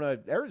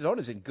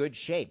Arizona's in good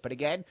shape. But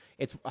again,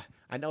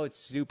 I know it's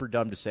super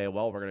dumb to say,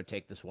 well, we're going to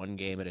take this one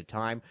game at a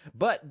time.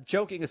 But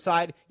joking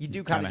aside, you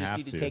do kind of just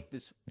need to take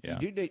this. Yeah.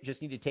 You do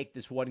just need to take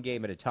this one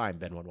game at a time,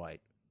 Ben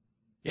White.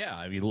 Yeah,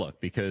 I mean, look,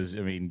 because,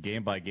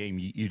 game by game,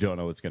 you don't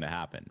know what's going to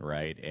happen,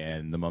 right?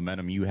 And the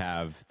momentum you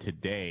have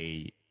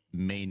today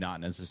may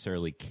not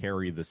necessarily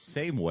carry the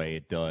same way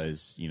it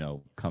does,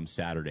 come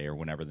Saturday or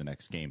whenever the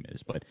next game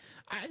is. But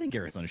I think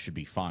Arizona should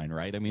be fine,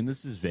 right? I mean,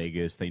 this is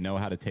Vegas. They know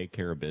how to take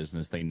care of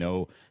business. They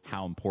know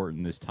how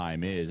important this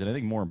time is. And I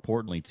think more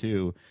importantly,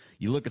 too,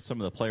 you look at some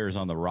of the players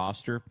on the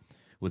roster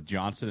with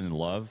Johnson and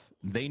Love,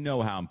 they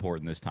know how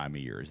important this time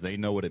of year is. They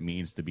know what it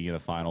means to be in a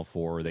Final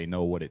Four. They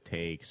know what it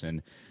takes.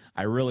 And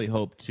I really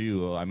hope,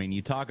 too, I mean,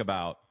 you talk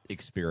about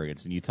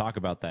experience and you talk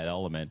about that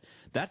element.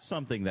 That's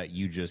something that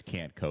you just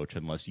can't coach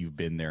unless you've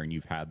been there and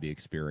you've had the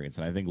experience.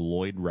 And I think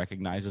Lloyd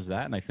recognizes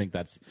that. And I think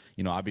that's,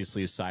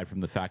 obviously aside from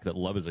the fact that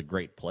Love is a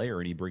great player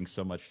and he brings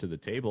so much to the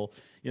table,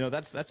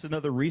 that's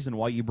another reason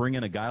why you bring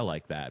in a guy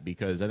like that,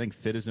 because I think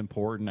fit is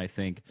important. I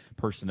think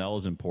personnel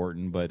is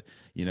important. But,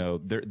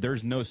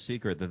 there's no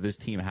secret that this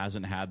team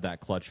hasn't had that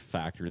clutch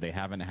factor. They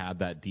haven't had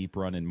that deep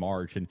run in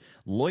March. And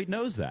Lloyd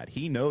knows that.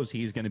 He knows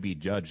he's going to be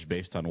judged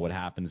based on what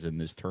happens in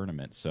this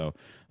tournament. So,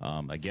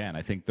 again,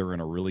 I think they're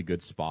in a really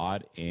good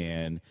spot,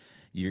 and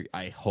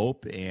I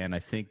hope and I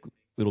think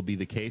it'll be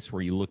the case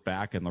where you look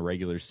back in the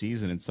regular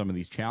season and some of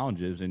these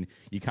challenges and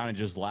you kind of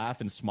just laugh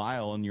and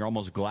smile and you're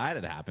almost glad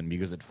it happened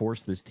because it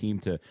forced this team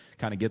to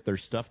kind of get their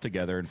stuff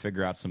together and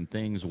figure out some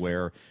things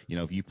where,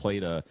 if you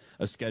played a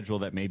schedule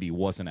that maybe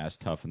wasn't as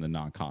tough in the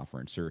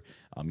non-conference or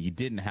you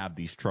didn't have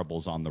these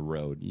troubles on the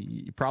road,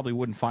 you probably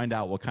wouldn't find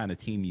out what kind of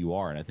team you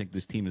are. And I think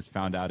this team has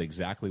found out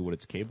exactly what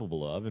it's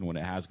capable of. And when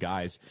it has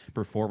guys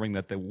performing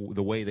that the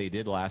way they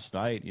did last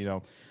night,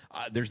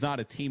 there's not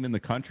a team in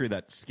the country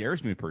that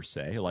scares me per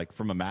se. Like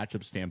from a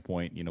matchup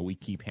standpoint, we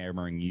keep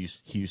hammering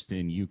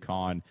Houston,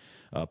 UConn,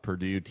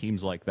 Purdue,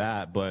 teams like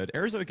that. But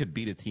Arizona could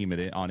beat a team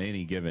on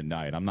any given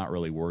night. I'm not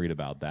really worried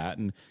about that.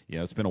 And,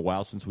 it's been a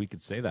while since we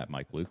could say that,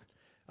 Mike Luke.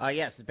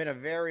 Yes, it's been a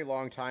very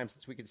long time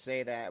since we could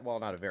say that. Well,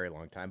 not a very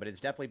long time, but it's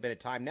definitely been a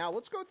time. Now,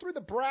 let's go through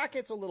the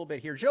brackets a little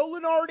bit here. Joe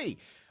Lunardi.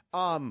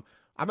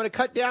 I'm going to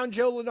cut down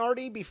Joe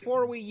Lunardi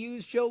before we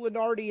use Joe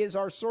Lunardi as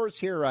our source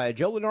here.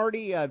 Joe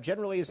Lunardi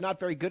generally is not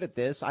very good at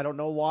this. I don't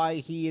know why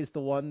he is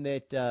the one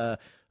that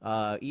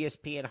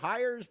ESPN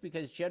hires,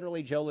 because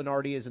generally Joe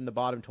Lunardi is in the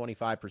bottom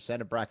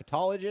 25% of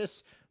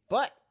bracketologists.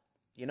 But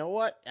you know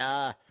what?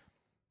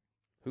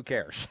 Who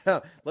cares?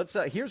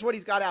 Here's what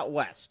he's got out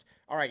west.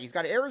 All right, he's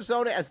got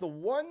Arizona as the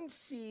 1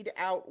 seed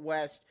out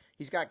west.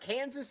 He's got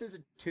Kansas as a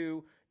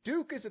 2.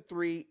 Duke is a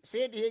 3,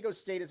 San Diego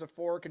State is a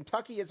 4,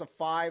 Kentucky is a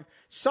 5.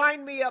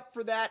 Sign me up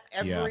for that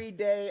every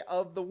day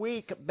of the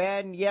week,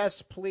 Ben.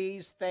 Yes,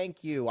 please.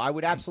 Thank you. I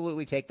would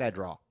absolutely take that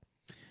draw.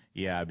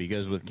 Yeah,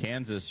 because with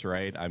Kansas,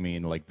 right, I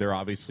mean, like, they're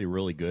obviously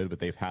really good, but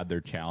they've had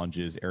their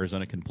challenges.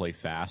 Arizona can play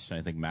fast and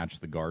I think match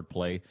the guard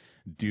play.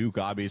 Duke,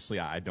 obviously,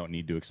 I don't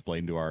need to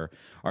explain to our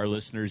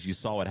listeners. You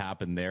saw what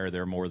happened there.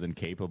 They're more than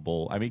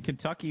capable. I mean,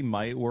 Kentucky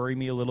might worry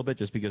me a little bit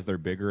just because they're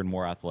bigger and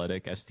more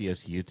athletic.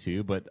 SDSU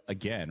too. But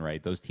again,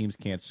 right, those teams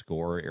can't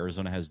score.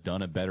 Arizona has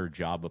done a better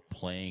job of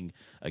playing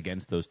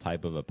against those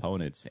type of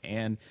opponents.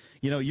 And,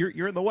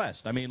 you're in the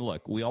West. I mean,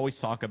 look, we always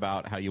talk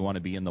about how you want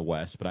to be in the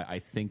West, but I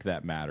think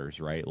that matters,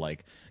 right?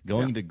 Like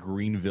going to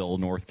Greenville,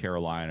 North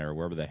Carolina, or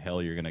wherever the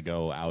hell you're going to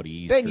go out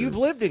east. Ben, you've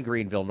lived in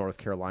Greenville, North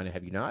Carolina,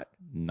 have you not?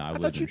 No, I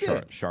lived in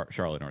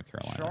Charlotte, North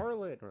Carolina.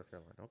 Charlotte, North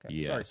Carolina. Okay.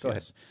 Yes, Sorry, go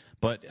ahead.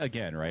 But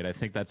again, right, I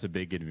think that's a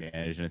big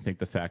advantage. And I think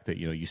the fact that,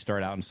 you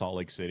start out in Salt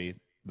Lake City,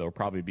 there'll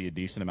probably be a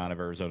decent amount of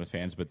Arizona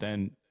fans. But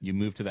then you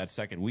move to that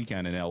second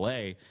weekend in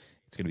L.A.,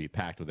 it's going to be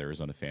packed with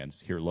Arizona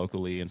fans here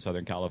locally in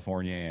Southern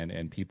California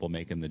and people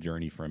making the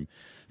journey from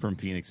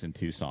Phoenix and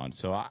Tucson.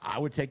 So I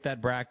would take that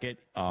bracket.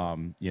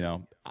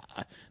 The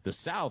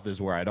South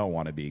is where I don't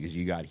want to be because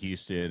you got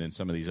Houston and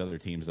some of these other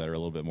teams that are a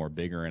little bit more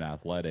bigger and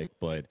athletic.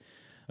 But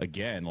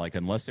again, like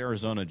unless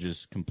Arizona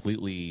just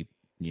completely,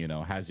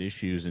 has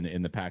issues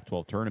in the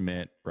Pac-12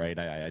 tournament, right?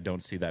 I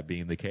don't see that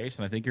being the case.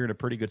 And I think you're in a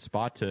pretty good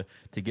spot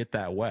to get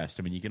that West.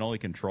 I mean, you can only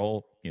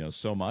control,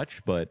 so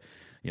much, but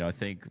I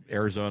think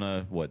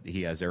Arizona,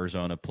 he has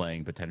Arizona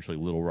playing potentially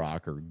Little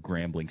Rock or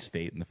Grambling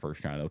State in the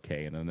first round.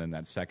 Okay. And then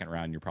that second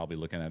round, you're probably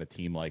looking at a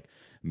team like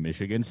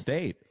Michigan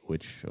State,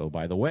 which, oh,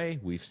 by the way,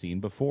 we've seen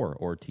before,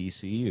 or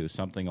TCU,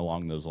 something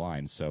along those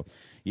lines. So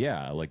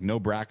yeah, like no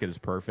bracket is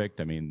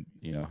perfect. I mean,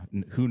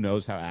 who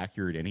knows how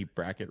accurate any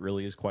bracket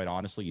really is, quite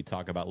honestly. You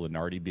talk about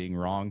Lunardi being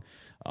wrong.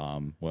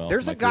 Well,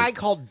 there's a guy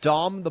called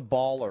Dom the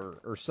Baller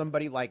or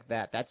somebody like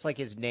that. That's like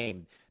his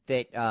name.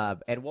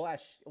 And we'll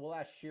ask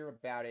Sheer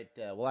about it.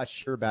 We'll ask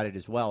Sheer about it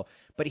as well.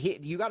 But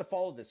you got to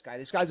follow this guy.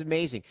 This guy's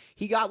amazing.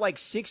 He got like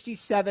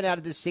 67 out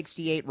of the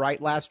 68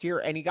 right last year,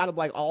 and he got them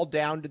like all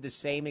down to the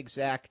same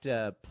exact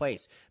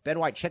place. Ben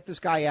White, check this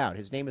guy out.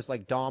 His name is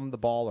like Dom the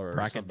Baller.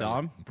 Bracket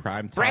Dom,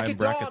 primetime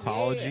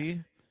bracketology.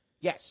 Yeah.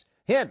 Yes,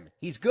 him.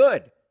 He's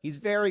good. He's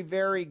very,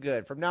 very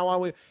good. From now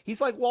on, he's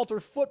like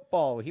Walter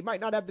Football. He might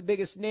not have the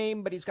biggest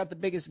name, but he's got the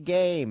biggest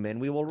game, and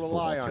we will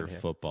rely on him. Walter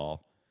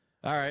Football.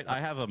 All right, I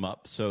have him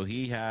up. So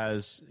he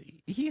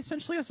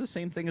essentially has the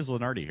same thing as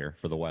Lunardi here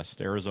for the West.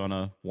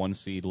 Arizona, 1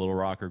 seed, Little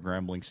Rock or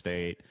Grambling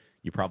State.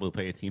 You probably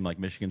play a team like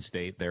Michigan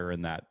State there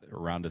in that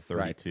round of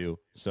 32. Right.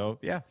 So,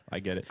 yeah, I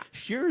get it.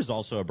 Shearer is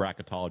also a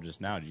bracketologist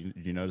now.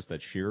 Did you notice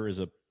that Shearer is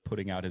a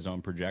putting out his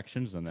own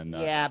projections and then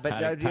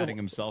patting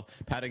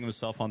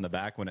himself on the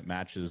back when it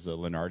matches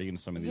Lenardi and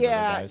some of these other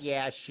guys.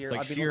 Yeah, Shear.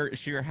 It's like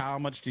Shear, how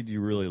much did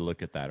you really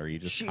look at that? Or are you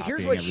just copying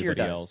here's what everybody Shear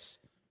does. else?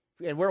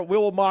 And we're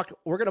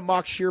going to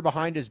mock Shear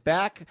behind his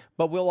back,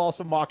 but we'll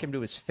also mock him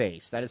to his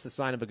face. That is the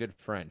sign of a good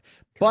friend.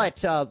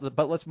 But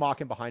let's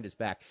mock him behind his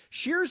back.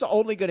 Shear's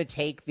only going to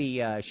take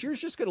Shear's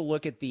just going to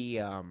look at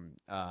the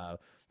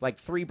like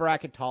 3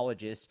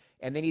 bracketologists,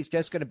 and then he's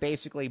just going to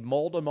basically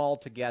mold them all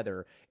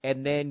together,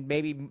 and then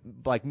maybe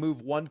like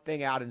move one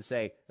thing out and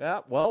say,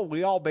 well,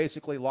 we all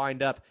basically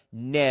lined up.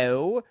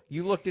 No,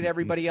 you looked at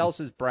everybody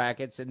else's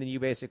brackets, and then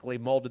you basically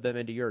molded them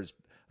into yours.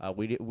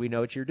 We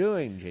know what you're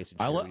doing, Jason.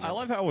 I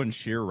love how when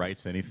Shear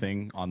writes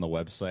anything on the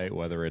website,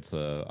 whether it's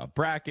a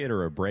bracket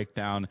or a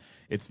breakdown,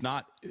 it's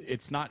not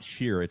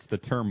Shear. It's the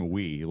term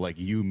we, like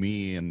you,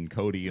 me, and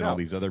Cody and all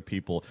these other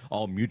people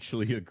all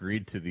mutually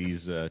agreed to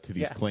these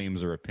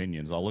claims or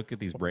opinions. I'll look at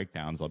these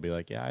breakdowns. I'll be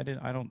like, I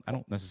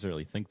don't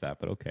necessarily think that,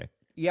 but okay.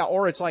 Yeah,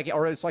 or it's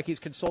like he's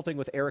consulting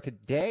with Erica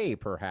Day,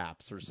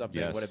 perhaps, or something.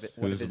 Yes,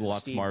 who's a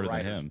lot smarter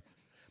than him.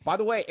 By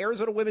the way,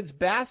 Arizona women's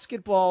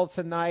basketball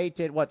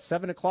tonight at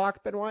 7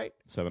 o'clock, Ben White?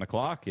 7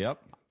 o'clock, yep.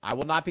 I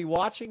will not be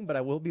watching, but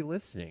I will be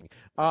listening.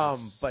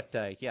 But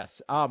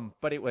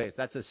anyways,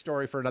 that's a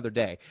story for another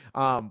day.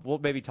 We'll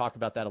maybe talk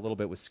about that a little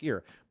bit with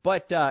Skier.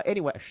 But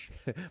anyway,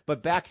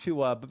 but back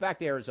to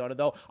Arizona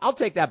though. I'll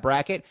take that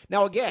bracket.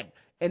 Now again,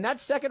 in that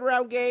second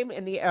round game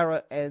in the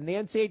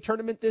NCAA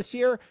tournament this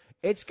year,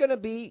 it's going to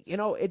be,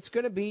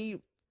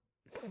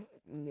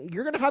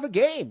 you're going to have a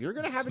game. You're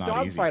going to have a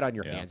dogfight on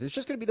your hands. It's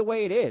just going to be the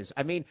way it is.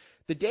 I mean,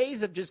 the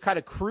days of just kind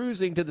of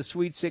cruising to the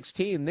Sweet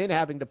 16, then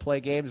having to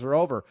play games are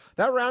over.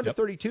 That round of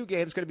 32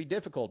 games is going to be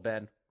difficult,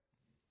 Ben.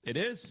 It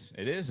is,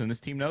 and this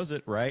team knows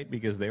it, right?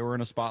 Because they were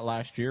in a spot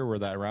last year where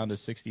that round of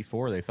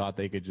 64, they thought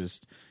they could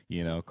just,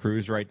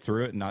 cruise right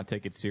through it and not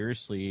take it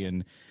seriously.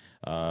 And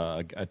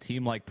a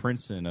team like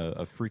Princeton,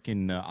 a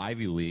freaking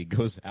Ivy League,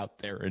 goes out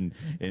there and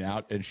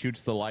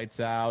shoots the lights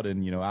out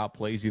and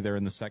outplays you there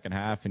in the second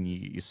half, and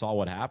you saw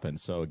what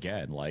happened. So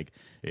again, like,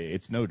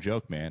 it's no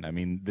joke, man. I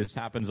mean, this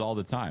happens all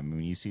the time. I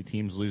mean, you see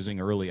teams losing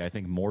early, I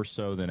think more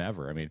so than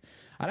ever. I mean,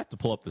 I'd have to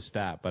pull up the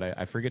stat, but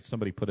I forget,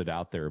 somebody put it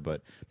out there.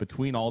 But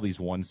between all these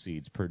 1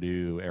 seeds,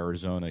 Purdue,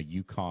 Arizona,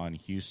 UConn,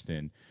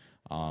 Houston,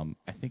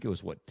 I think it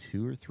was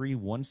 2 or 3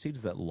 1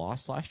 seeds that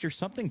lost last year,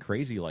 something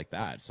crazy like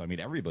that. So I mean,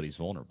 everybody's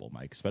vulnerable,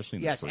 Mike, especially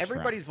in the first round. Yes,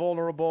 everybody's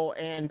vulnerable,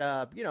 and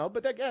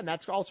but again,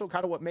 that's also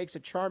kind of what makes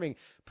it charming.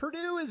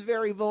 Purdue is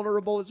very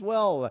vulnerable as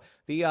well.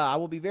 I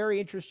will be very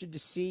interested to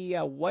see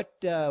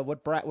what their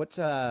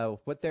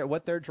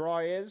draw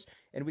is,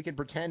 and we can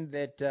pretend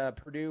that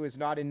Purdue is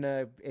not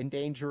in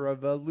danger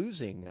of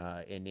losing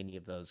in any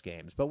of those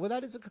games. But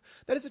that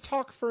is a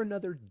talk for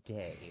another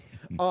day.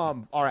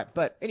 All right,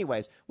 but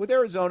anyways, with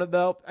Arizona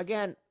though,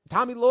 again,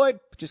 Tommy Lloyd,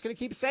 just going to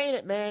keep saying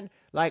it, man.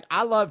 Like,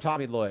 I love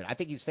Tommy Lloyd. I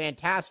think he's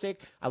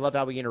fantastic. I love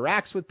how he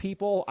interacts with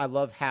people. I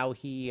love how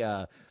he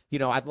I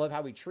love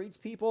how he treats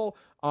people,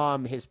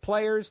 his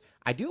players.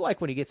 I do like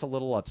when he gets a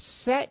little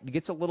upset. He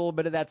gets a little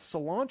bit of that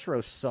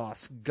cilantro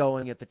sauce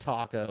going at the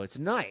taco. It's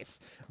nice.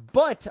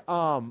 But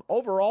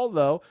overall,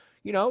 though,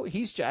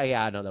 he's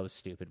I know that was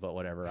stupid, but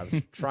whatever. I was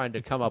trying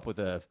to come up with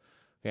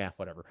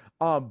whatever.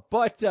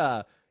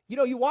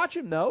 You watch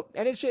him, though,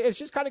 and it's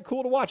just kind of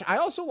cool to watch. I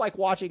also like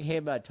watching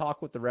him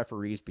talk with the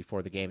referees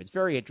before the game. It's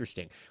very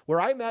interesting. Where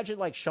I imagine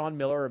like Sean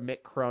Miller or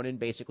Mick Cronin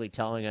basically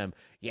telling him,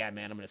 "Yeah,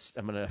 man,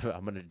 I'm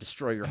gonna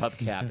destroy your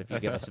hubcap if you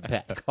give us a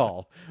bad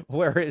call."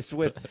 Whereas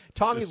with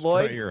Tommy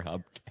Lloyd, destroy your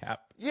hubcap.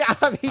 Yeah,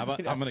 I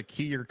mean, I'm gonna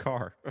key your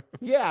car.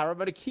 Yeah, or I'm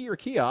gonna key your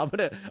Kia. I'm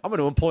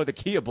gonna employ the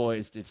Kia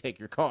boys to take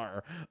your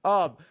car.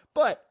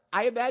 But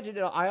I imagine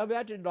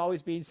it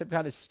always being some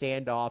kind of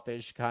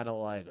standoffish, kind of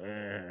like,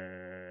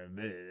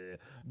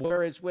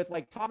 whereas with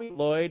like Tommy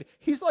Lloyd,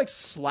 he's like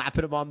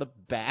slapping him on the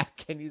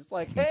back, and he's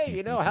like,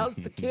 "Hey, how's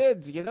the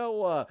kids?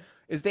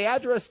 Is the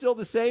address still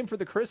the same for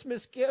the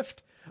Christmas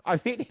gift?"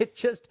 I mean, it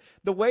just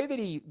the way that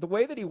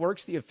he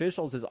works the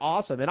officials is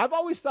awesome, and I've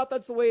always thought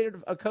that's the way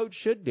a coach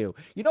should do.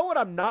 You know what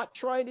I'm not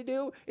trying to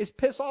do is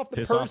piss off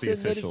the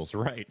officials,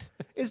 right?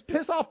 Is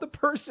piss off the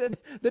person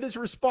that is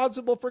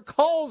responsible for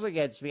calls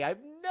against me. I've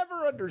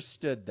never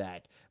understood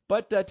that.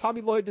 But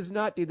Tommy Lloyd does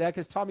not do that,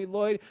 because Tommy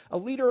Lloyd, a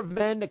leader of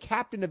men, a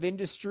captain of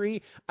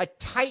industry, a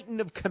titan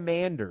of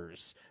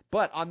commanders.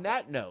 But on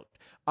that note,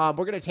 we're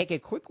going to take a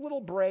quick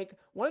little break.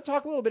 Want to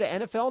talk a little bit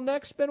of NFL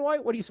next, Ben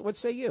White? What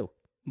say you?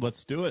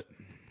 Let's do it.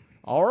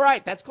 All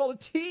right, that's called a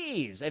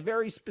tease, a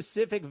very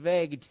specific,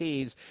 vague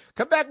tease.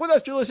 Come back with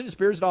us. You're listening to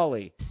Spears and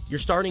Ollie. You're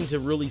starting to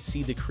really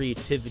see the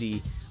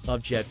creativity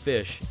of Jet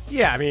Fish.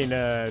 Yeah, I mean,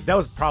 that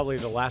was probably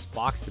the last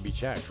box to be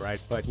checked, right?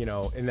 But,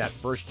 in that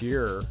first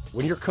year,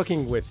 when you're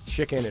cooking with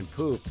chicken and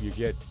poop, you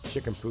get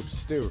chicken poop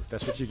stew.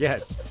 That's what you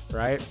get,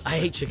 right? I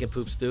hate chicken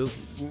poop stew.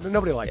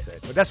 Nobody likes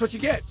it, but that's what you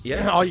get.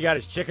 Yeah. All you got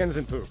is chickens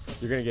and poop.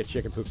 you're going to get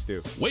chicken poop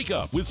stew. Wake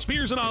up with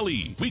Spears and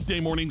Ali. Weekday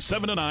mornings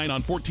 7 to 9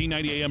 on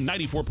 1490 AM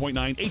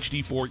 94.9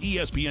 HD4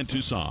 ESPN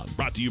Tucson.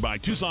 Brought to you by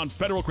Tucson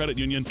Federal Credit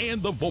Union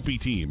and the Volpe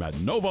team at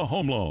Nova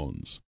Home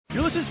Loans.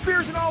 You're listening to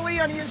Spears and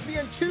Ali on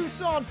ESPN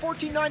Tucson,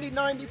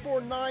 1490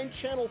 94.9,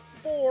 Channel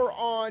 4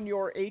 on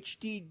your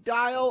HD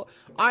dial.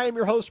 I am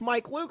your host,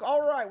 Mike Luke.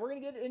 All right, we're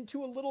going to get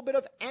into a little bit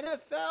of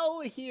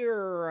NFL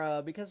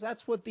here because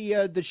that's what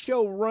the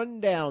show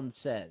rundown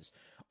says.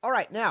 All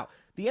right, now,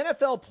 the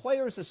NFL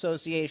Players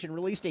Association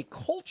released a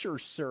culture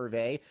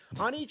survey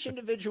on each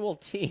individual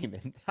team.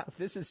 And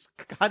this is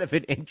kind of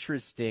an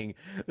interesting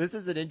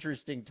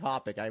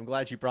topic. I'm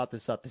glad you brought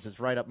this up. This is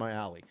right up my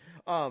alley.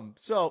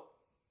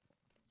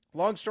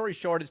 Long story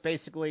short, it's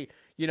basically,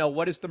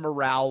 what is the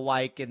morale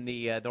like in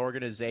the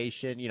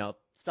organization,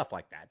 stuff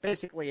like that.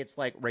 Basically, it's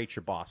like rate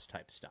your boss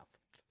type stuff.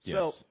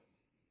 Yes.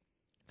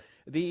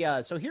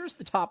 So here's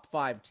the top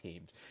 5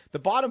 teams. The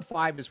bottom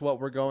 5 is what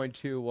we're going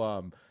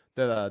to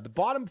the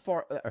bottom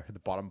part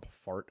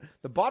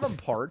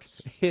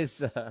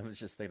is I was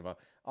just thinking about.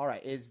 All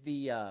right, is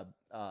the I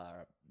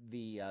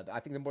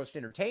think the most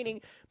entertaining.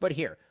 But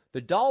here,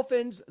 the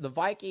Dolphins, the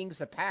Vikings,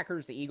 the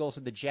Packers, the Eagles,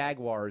 and the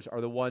Jaguars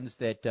are the ones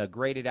that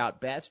graded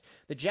out best.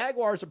 The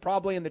Jaguars are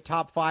probably in the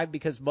top 5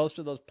 because most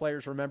of those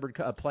players remembered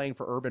playing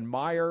for Urban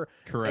Meyer.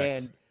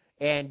 Correct.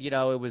 And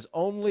it was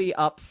only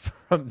up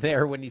from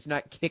there when he's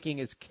not kicking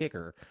his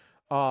kicker.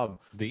 The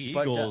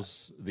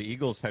Eagles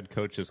head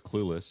coach is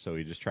clueless, so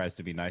he just tries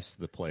to be nice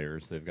to the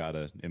players. They've got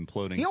an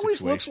imploding he always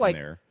situation looks like,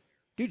 there.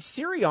 Dude,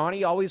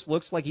 Sirianni always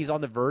looks like he's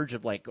on the verge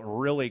of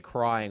really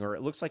crying, or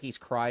it looks like he's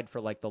cried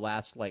for the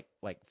last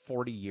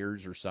 40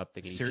 years or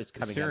something. And he's just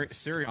coming out.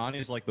 Sirianni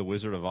is like the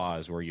Wizard of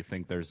Oz, where you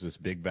think there's this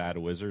big bad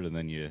wizard, and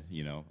then you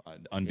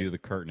undo the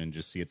curtain and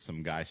just see it's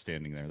some guy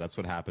standing there. That's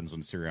what happens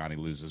when Sirianni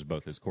loses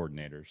both his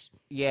coordinators.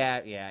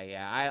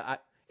 Yeah.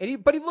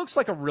 But he looks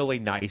like a really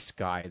nice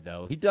guy,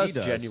 though. He does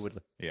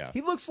genuinely. Yeah.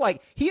 He looks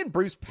like he and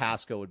Bruce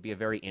Pascoe would be a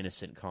very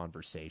innocent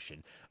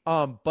conversation.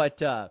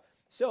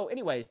 So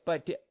anyways,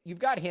 but you've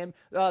got him.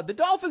 The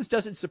Dolphins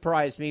doesn't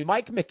surprise me.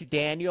 Mike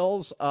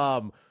McDaniels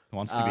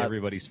wants to be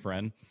everybody's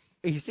friend.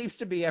 He seems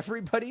to be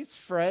everybody's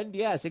friend.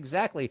 Yes,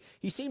 exactly.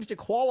 He seems to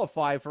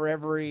qualify for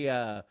every.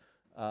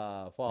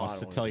 Wants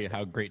to tell you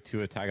how great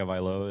Tua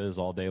Tagovailoa is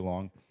all day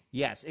long.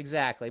 Yes,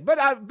 exactly. But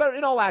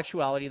in all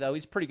actuality, though,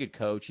 he's a pretty good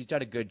coach. He's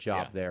done a good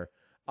job there.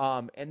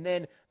 And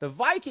then the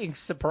Vikings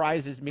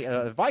surprises me.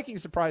 The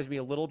Vikings surprised me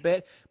a little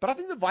bit, but I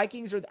think the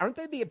Vikings aren't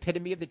they the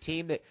epitome of the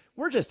team that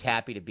we're just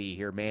happy to be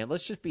here, man.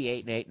 Let's just be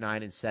 8-8,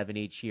 9-7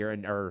 each year,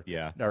 or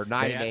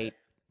 9-8.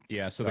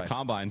 Yeah, so the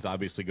Combine's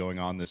obviously going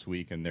on this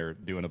week, and they're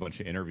doing a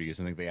bunch of interviews.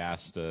 I think they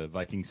asked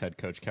Vikings head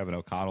coach Kevin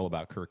O'Connell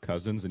about Kirk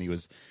Cousins, and he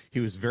was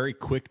very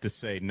quick to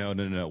say, no,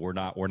 we're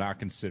not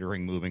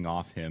considering moving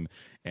off him.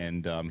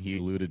 And he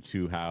alluded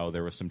to how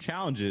there were some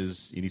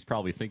challenges, and he's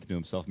probably thinking to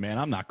himself, man,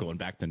 I'm not going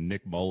back to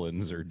Nick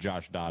Mullins or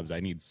Josh Dobbs. I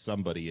need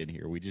somebody in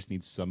here. We just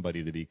need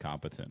somebody to be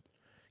competent.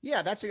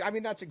 Yeah, that's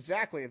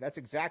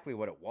exactly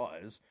what it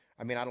was.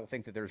 I mean, I don't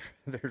think that there's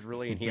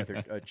really any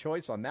other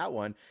choice on that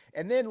one.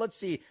 And then let's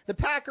see, the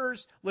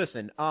Packers.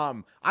 Listen,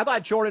 I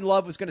thought Jordan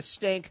Love was going to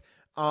stink.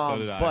 So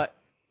did I.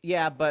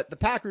 But the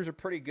Packers are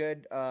pretty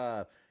good.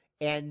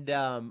 Should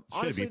have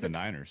honestly, beat the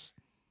Niners.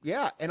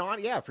 Yeah,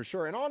 for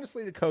sure. And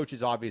honestly, the coach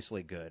is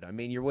obviously good. I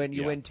mean, you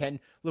win 10.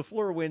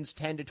 LaFleur wins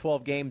 10 to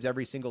 12 games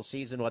every single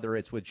season, whether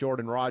it's with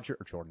Jordan Rogers.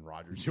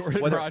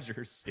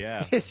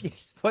 Yeah. Yes,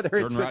 whether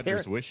Jordan it's with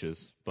Rodgers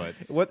wishes, but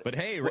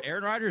hey,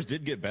 Aaron Rodgers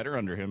did get better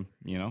under him.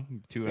 2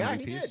 MVPs. Yeah,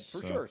 he did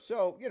for sure.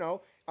 So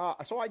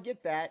so I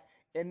get that.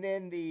 And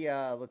then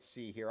let's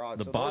see here.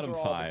 The so bottom those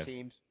are all 5. The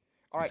teams.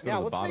 All right,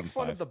 now let's make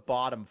fun 5. of the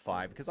bottom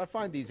 5 because I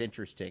find these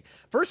interesting.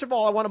 First of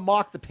all, I want to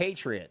mock the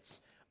Patriots.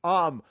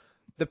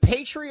 The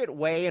Patriot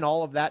way and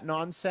all of that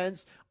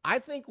nonsense, I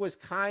think was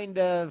I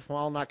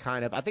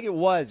think it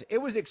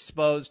was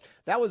exposed.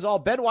 That was all.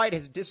 Ben White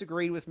has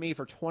disagreed with me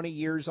for 20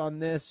 years on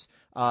this,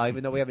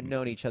 even though we haven't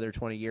known each other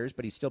 20 years,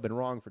 but he's still been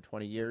wrong for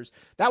 20 years.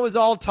 That was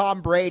all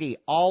Tom Brady.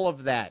 All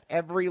of that.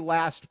 Every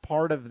last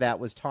part of that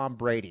was Tom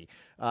Brady.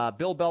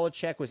 Bill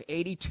Belichick was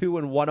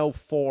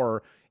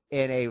 82-104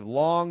 in a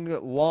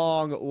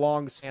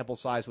long sample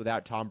size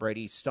without Tom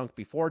Brady. He stunk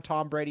before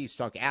Tom Brady. He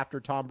stunk after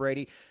Tom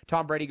Brady.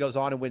 Tom Brady goes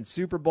on and wins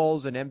Super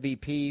Bowls and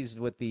MVPs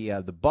with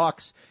the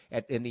Bucks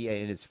in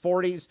his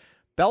 40s.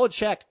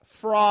 Belichick,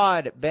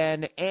 fraud,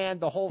 Ben, and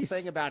the whole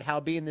thing about how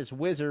being this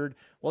wizard,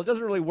 well, it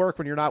doesn't really work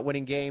when you're not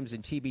winning games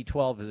and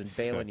TB12 isn't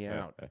bailing you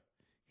out.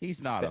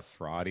 He's not a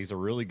fraud. He's a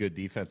really good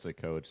defensive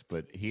coach,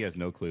 but he has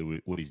no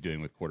clue what he's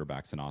doing with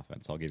quarterbacks and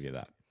offense. I'll give you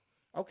that.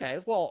 Okay,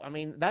 well, I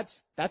mean,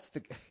 that's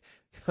the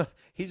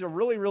he's a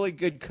really, really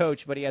good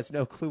coach, but he has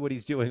no clue what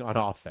he's doing on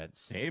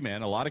offense. Hey,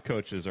 man, a lot of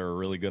coaches are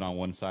really good on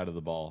one side of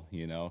the ball,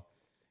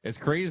 As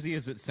crazy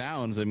as it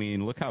sounds, I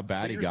mean, look how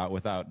bad he got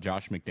without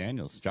Josh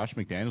McDaniels. Josh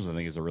McDaniels, I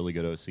think, is a really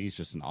good OC. He's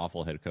just an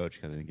awful head coach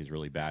because I think he's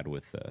really bad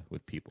with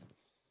people.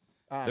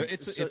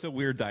 It's a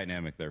weird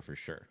dynamic there for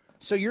sure.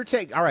 So you're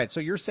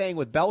saying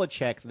with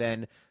Belichick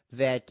then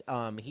that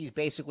he's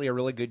basically a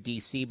really good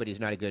DC, but he's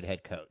not a good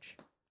head coach?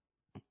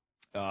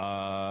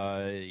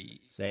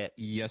 Say it.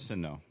 Yes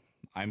and no.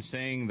 I'm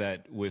saying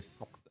that with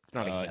It's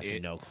not a yes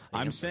and no.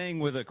 I'm saying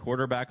with a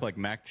quarterback like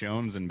Mac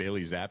Jones and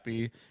Bailey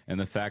Zappi, and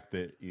the fact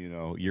that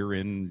you're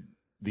in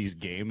these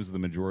games the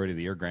majority of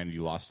the year. Granted,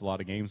 you lost a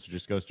lot of games, it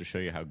just goes to show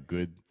you how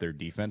good their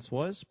defense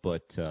was.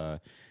 But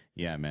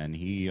yeah, man,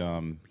 he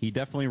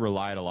definitely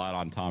relied a lot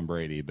on Tom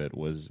Brady. But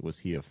was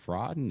he a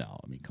fraud? No.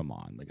 I mean, come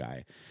on, the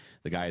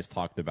guy is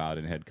talked about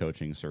in head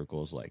coaching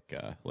circles like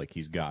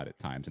he's got at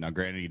times. Now,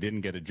 granted, he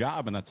didn't get a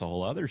job, and that's a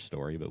whole other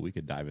story. But we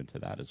could dive into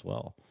that as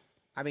well.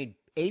 I mean,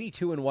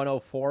 82 and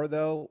 104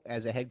 though,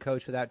 as a head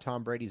coach without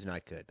Tom Brady's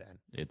not good, man.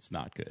 It's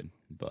not good,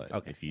 but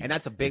okay. And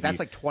that's that's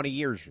like 20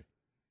 years.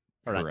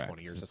 Or correct. Not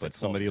 20 years. That's but like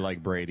somebody years.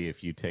 like Brady,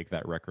 if you take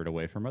that record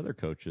away from other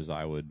coaches,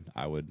 I would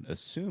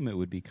assume it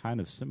would be kind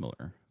of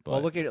similar. But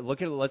well, look at it.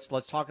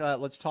 Let's talk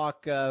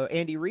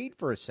Andy Reid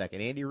for a second.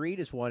 Andy Reid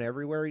has won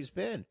everywhere he's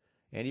been.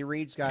 Andy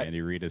Reid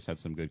has had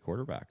some good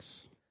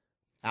quarterbacks.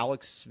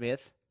 Alex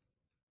Smith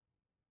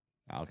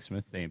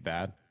ain't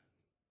bad.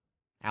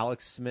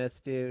 Alex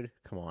Smith, dude,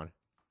 come on.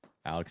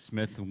 Alex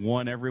Smith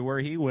won everywhere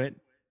he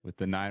went with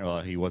the Niners.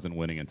 Well, he wasn't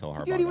winning until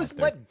Harbaugh. Dude, he was got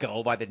there. let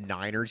go by the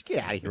Niners.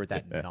 Get out of here with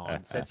that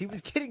nonsense. He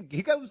was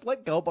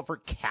let go, but for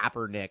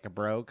Kaepernick,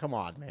 bro. Come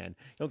on, man.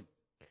 Come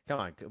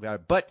on.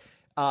 But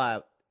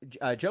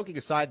joking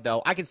aside,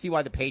 though, I can see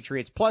why the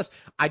Patriots. Plus,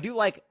 I do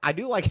like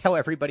how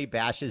everybody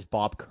bashes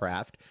Bob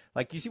Kraft.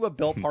 Like, you see what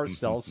Bill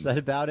Parcells said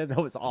about him? That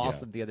was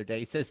awesome the other day.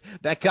 He says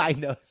that guy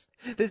knows.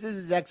 This is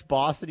his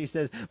ex-boss, and he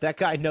says that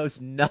guy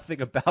knows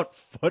nothing about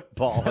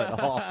football at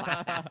all.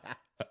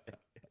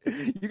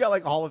 You got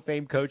like Hall of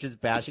Fame coaches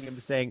bashing him,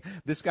 saying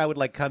this guy would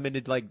like come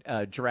into like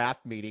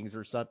draft meetings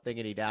or something,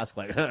 and he'd ask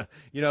like,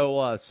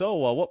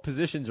 what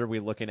positions are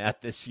we looking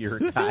at this year,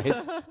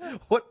 guys?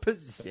 What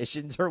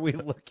positions are we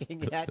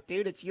looking at,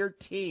 dude? It's your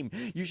team.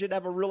 You should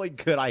have a really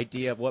good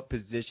idea of what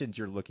positions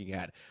you're looking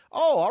at.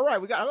 Oh, all right,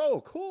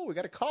 cool, we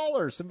got a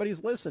caller.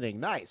 Somebody's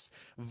listening. Nice.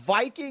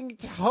 Viking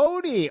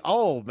Tony.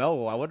 Oh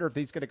no, I wonder if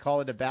he's going to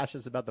call in to bash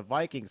us about the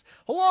Vikings.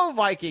 Hello,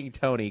 Viking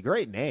Tony.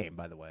 Great name,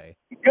 by the way.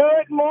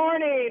 Good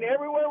morning.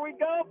 Everywhere we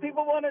go,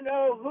 people want to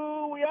know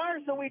who we are,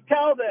 so we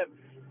tell them.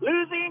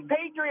 Losing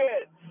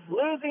Patriots.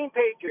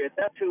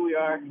 That's who we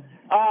are.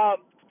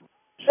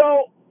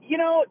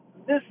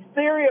 This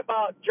theory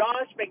about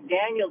Josh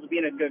McDaniels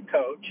being a good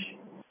coach,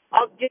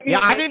 I'll give you. Yeah,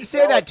 I didn't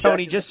say that,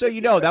 Tony, just so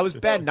you know. That was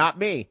Ben, not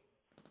me.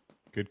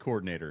 Good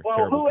coordinator. Well,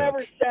 terrible whoever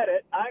coach. said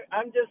it,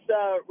 I'm just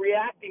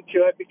reacting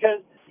to it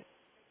because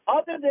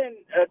other than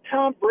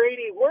Tom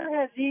Brady, where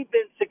has he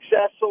been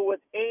successful with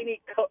any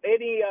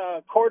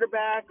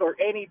quarterback or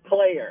any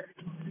player?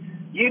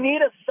 You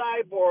need a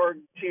cyborg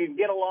to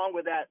get along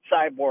with that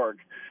cyborg.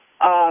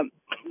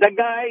 The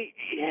guy,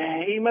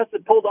 he must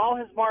have pulled all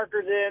his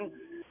markers in,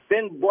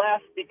 been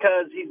blessed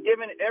because he's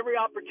given every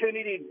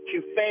opportunity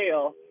to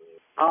fail,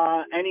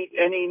 and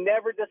he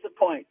never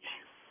disappoints.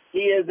 He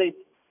is a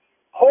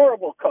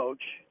horrible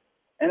coach.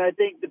 And I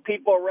think the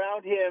people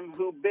around him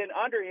who've been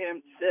under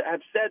him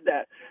have said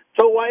that.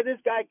 So why this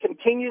guy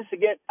continues to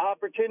get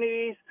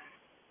opportunities,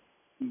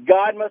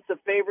 God must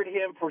have favored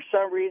him for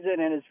some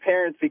reason and his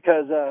parents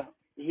because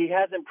he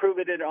hasn't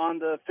proven it on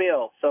the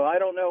field. So I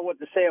don't know what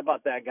to say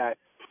about that guy.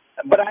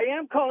 But I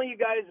am calling you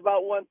guys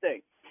about one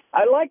thing.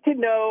 I'd like to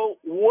know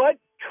what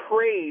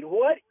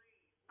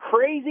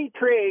crazy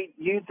trade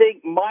you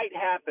think might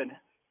happen.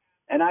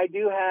 And I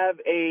do have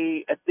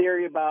a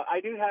theory about –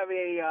 I do have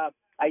a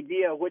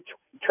idea which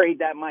trade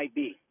that might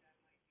be.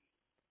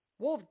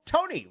 Well,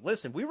 Tony,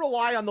 listen, we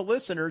rely on the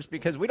listeners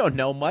because we don't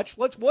know much.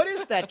 What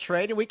is that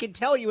trade? And we can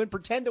tell you and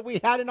pretend that we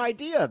had an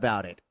idea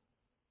about it.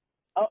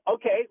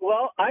 Okay,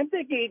 well, I'm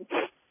thinking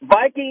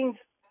Vikings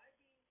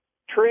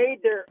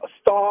trade their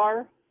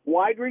star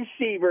wide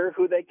receiver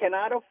who they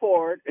cannot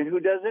afford and who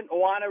doesn't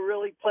want to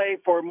really play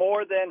for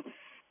more than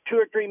 $2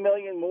 or $3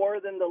 million more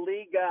than the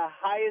league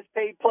highest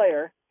paid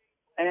player.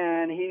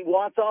 And he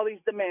wants all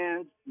these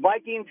demands.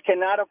 Vikings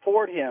cannot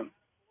afford him.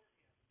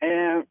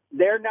 And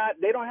they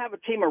don't have a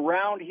team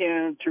around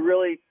him to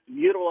really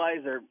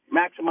utilize or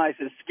maximize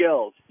his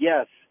skills.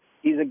 Yes,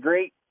 he's a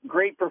great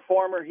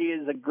performer. He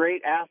is a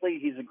great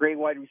athlete. He's a great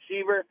wide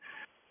receiver.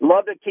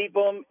 Love to keep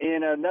him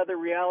in another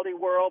reality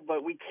world,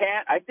 but we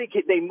can't. I think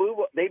they move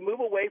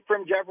away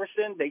from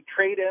Jefferson. They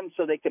trade him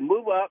so they can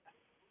move up.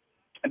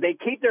 They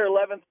keep their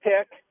 11th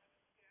pick.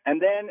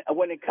 And then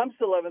when it comes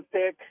to 11th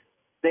pick,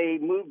 they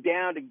move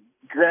down to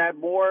grab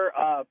more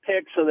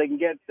picks so they can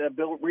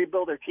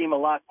rebuild their team a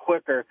lot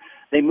quicker.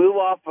 They move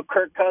off of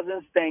Kirk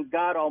Cousins. Thank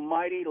God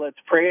Almighty. Let's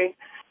pray.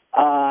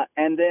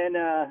 And then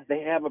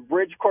they have a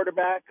bridge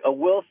quarterback, a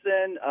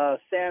Wilson,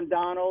 Sam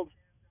Donald.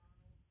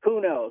 Who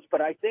knows?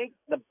 But I think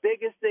the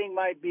biggest thing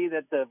might be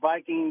that the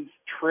Vikings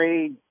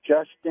trade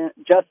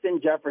Justin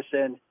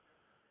Jefferson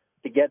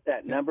to get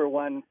that number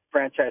one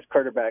franchise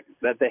quarterback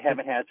that they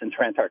haven't had since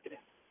Trent Harkett.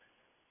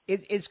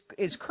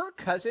 Is Kirk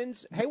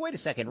Cousins? Hey, wait a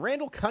second.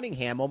 Randall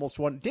Cunningham almost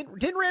won.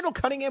 Didn't Randall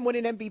Cunningham win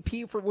an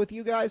MVP with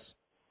you guys?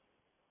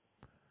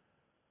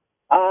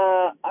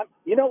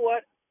 You know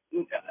what?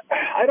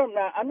 I don't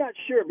know. I'm not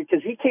sure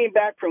because he came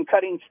back from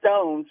cutting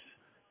stones.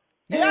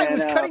 Yeah, he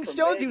was cutting from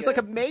stones. Vegas. He was like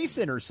a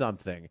mason or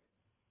something.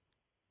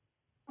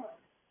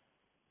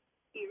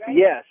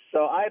 Yes,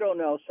 so I don't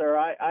know, sir.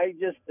 I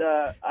just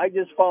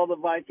follow the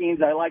Vikings.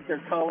 I like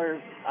their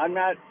colors. I'm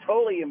not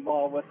totally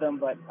involved with them,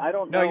 but I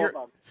don't know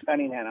about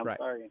Cunningham. I'm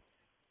sorry.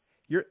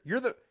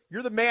 You're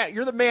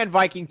the man,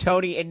 Viking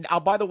Tony. And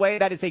by the way,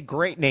 that is a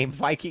great name.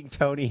 Viking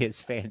Tony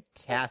is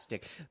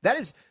fantastic.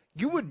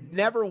 You would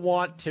never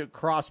want to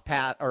cross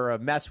path or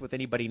mess with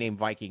anybody named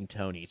Viking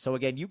Tony. So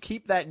again, you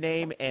keep that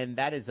name, and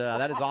that is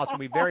awesome.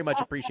 We very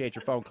much appreciate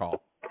your phone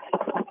call.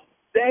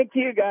 Thank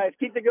you, guys.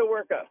 Keep the good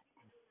work up.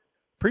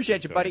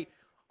 Appreciate you, buddy.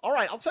 All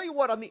right, I'll tell you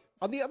what. On the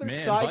other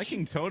side,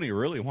 Viking Tony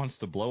really wants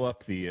to blow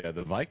up the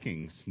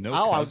Vikings. No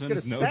Cousins, I was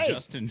gonna say.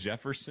 Justin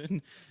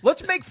Jefferson.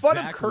 Let's make fun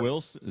of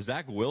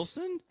Zach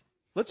Wilson.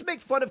 Let's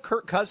make fun of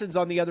Kirk Cousins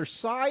on the other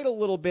side a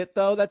little bit,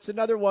 though. That's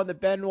another one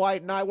that Ben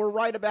White and I were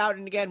right about.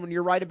 And again, when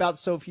you're right about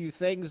so few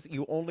things,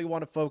 you only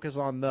want to focus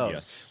on those.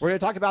 Yes. We're going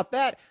to talk about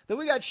that. Then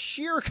we got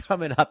Shear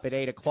coming up at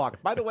 8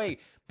 o'clock. By the way,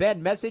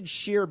 Ben, message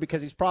Shear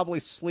because he's probably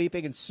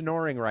sleeping and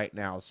snoring right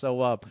now.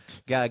 So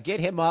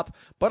get him up.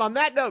 But on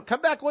that note,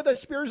 come back with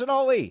us, Spears and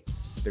Ali.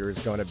 There is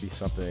going to be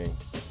something,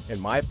 in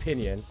my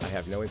opinion. I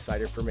have no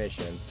inside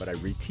information, but I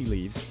read tea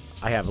leaves.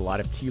 I have a lot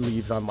of tea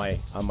leaves on my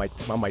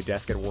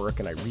desk at work,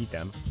 and I read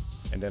them,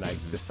 and then I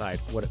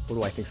decide what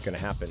do I think is going to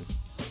happen.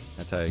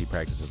 That's how he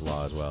practices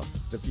law as well.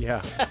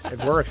 Yeah,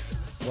 it works.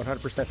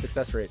 100%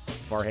 success rate.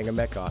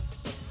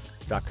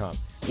 VarHangAMetcalf.com.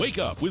 Wake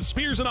up with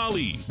Spears and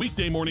Ali.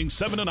 Weekday mornings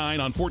 7 to 9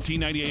 on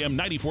 1490 AM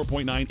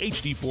 94.9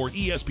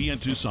 HD4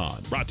 ESPN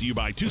Tucson. Brought to you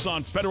by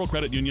Tucson Federal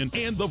Credit Union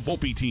and the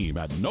Volpe team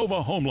at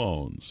Nova Home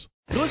Loans.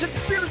 Listen to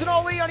Spears and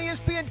Ali on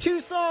ESPN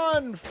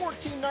Tucson,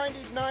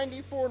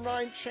 1490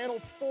 94.9 Channel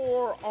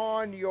 4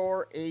 on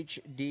your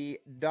HD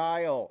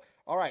dial.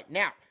 All right,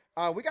 now,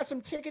 we got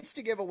some tickets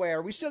to give away.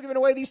 Are we still giving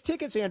away these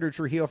tickets, Andrew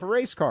Trujillo, for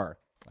Race Car?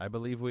 I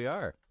believe we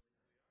are.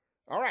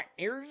 All right,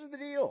 here's the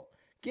deal.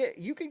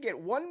 You can get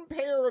one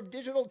pair of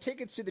digital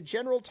tickets to the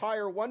General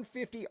Tire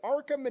 150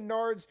 ARCA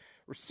Menards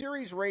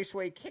Series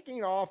Raceway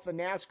kicking off the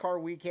NASCAR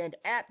weekend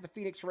at the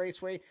Phoenix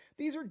Raceway.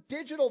 These are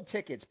digital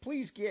tickets.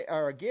 Please give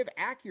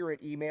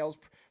accurate emails.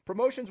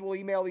 Promotions will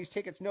email these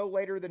tickets no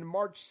later than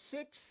March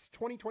 6th,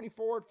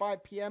 2024 at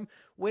 5 p.m.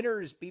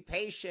 Winners, be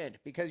patient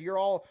because you're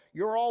all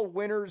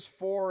winners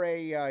for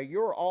a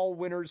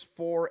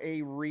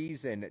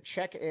reason.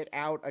 Check it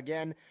out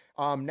again.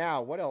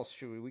 Now, what else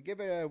should we give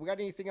it? We got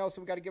anything else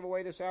that we got to give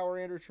away this hour,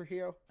 Andrew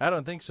Trujillo? I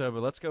don't think so,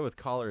 but let's go with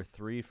caller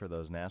 3 for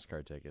those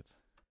NASCAR tickets.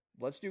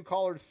 Let's do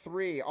caller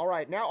 3. All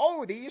right.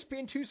 Now, the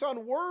ESPN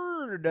Tucson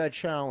Word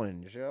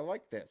Challenge. I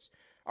like this.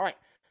 All right.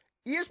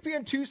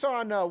 ESPN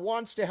Tucson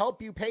wants to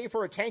help you pay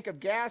for a tank of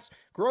gas,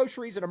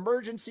 groceries, an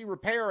emergency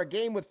repair, a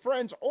game with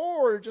friends,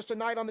 or just a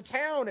night on the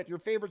town at your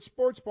favorite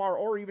sports bar,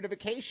 or even a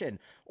vacation,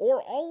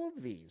 or all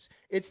of these.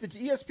 It's the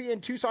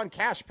ESPN Tucson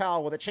Cash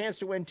Pal with a chance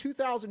to win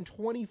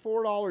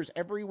 $2,024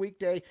 every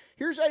weekday.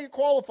 Here's how you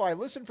qualify.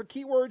 Listen for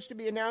keywords to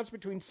be announced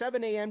between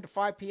 7 a.m. to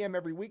 5 p.m.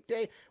 every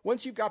weekday.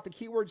 Once you've got the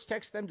keywords,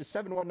 text them to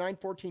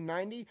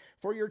 719-1490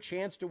 for your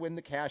chance to win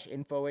the cash.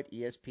 Info at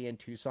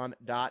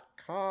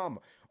espntucson.com.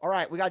 All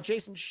right, we got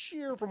Jason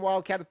Shear from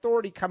Wildcat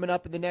Authority coming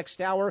up in the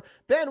next hour.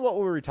 Ben, what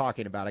were we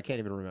talking about? I can't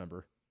even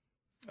remember.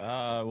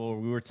 Well,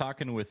 we were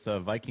talking with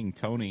Viking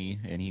Tony,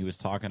 and he was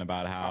talking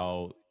about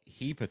how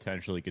he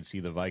potentially could see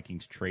the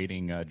Vikings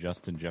trading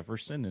Justin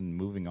Jefferson and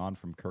moving on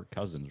from Kirk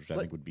Cousins, which I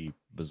think would be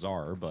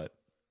bizarre, but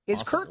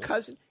is possible.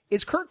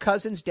 Kirk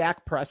Cousins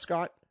Dak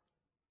Prescott?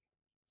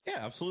 Yeah,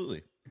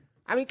 absolutely.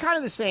 I mean, kind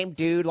of the same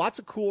dude. Lots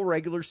of cool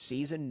regular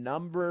season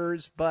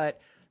numbers,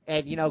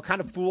 and,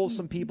 kind of fools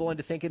some people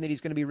into thinking that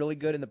he's going to be really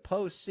good in the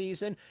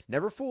postseason.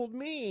 Never fooled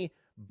me,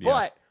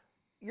 but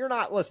you're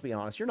not, let's be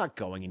honest, you're not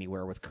going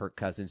anywhere with Kirk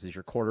Cousins as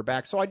your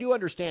quarterback. So I do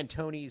understand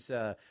Tony's,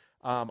 I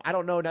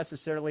don't know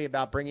necessarily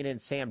about bringing in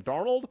Sam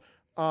Darnold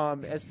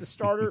as the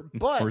starter,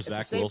 but or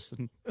Zach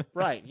Wilson.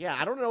 Right, yeah,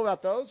 I don't know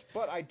about those,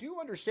 but I do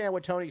understand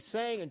what Tony's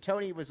saying, and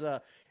Tony was, I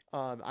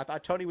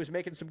thought Tony was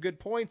making some good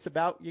points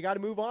about you got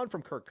to move on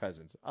from Kirk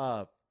Cousins.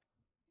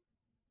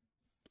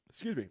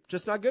 Excuse me,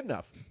 just not good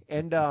enough.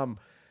 And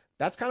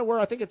that's kind of where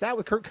I think it's at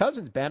with Kirk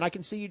Cousins, Ben. I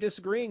can see you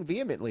disagreeing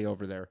vehemently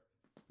over there.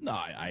 No,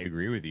 I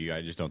agree with you.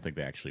 I just don't think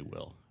they actually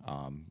will.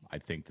 I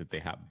think that they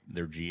have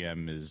their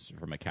GM is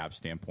from a cap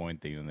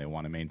standpoint. They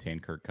want to maintain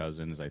Kirk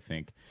Cousins. I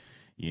think,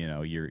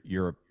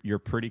 you're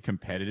pretty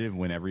competitive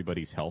when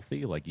everybody's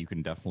healthy. Like you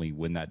can definitely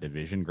win that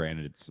division.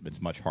 Granted,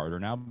 it's much harder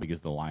now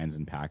because the Lions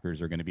and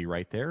Packers are going to be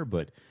right there,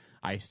 but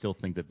I still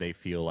think that they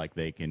feel like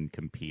they can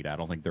compete. I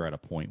don't think they're at a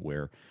point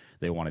where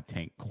they want to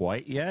tank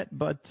quite yet,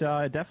 but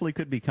it definitely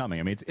could be coming.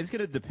 I mean, it's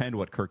going to depend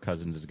what Kirk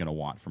Cousins is going to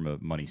want from a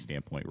money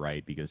standpoint,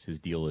 right? Because his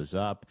deal is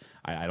up.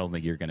 I don't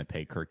think you're going to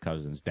pay Kirk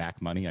Cousins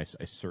Dak money. I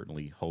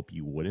certainly hope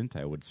you wouldn't.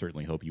 I would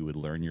certainly hope you would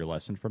learn your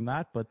lesson from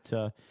that, but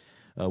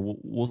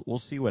we'll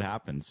see what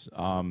happens.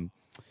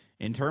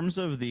 In terms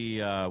of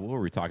the what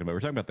were we talking about? We're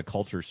talking about the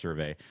culture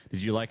survey.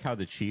 Did you like how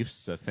the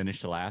Chiefs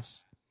finished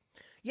last?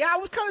 Yeah, I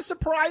was kind of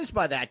surprised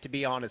by that, to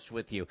be honest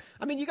with you.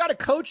 I mean, you got a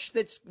coach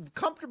that's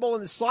comfortable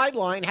in the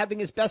sideline having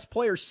his best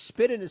players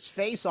spit in his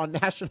face on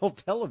national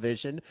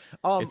television.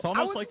 It's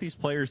almost like these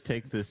players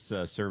take this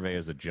survey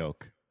as a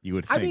joke. You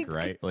would think,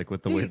 right? Like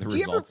with the way the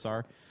results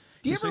are.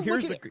 So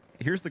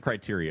here's the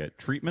criteria: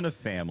 treatment of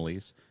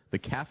families, the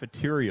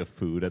cafeteria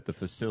food at the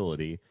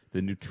facility,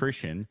 the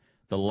nutrition,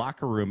 the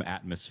locker room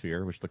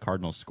atmosphere, which the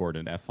Cardinals scored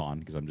an F on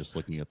because I'm just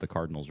looking at the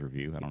Cardinals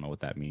review. I don't know what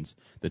that means.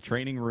 The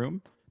training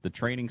room, the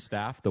training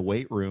staff, the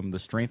weight room, the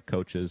strength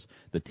coaches,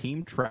 the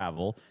team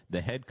travel,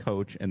 the head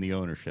coach, and the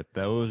ownership.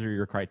 Those are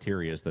your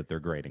criteria that they're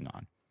grading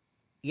on.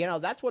 You know,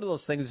 that's one of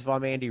those things if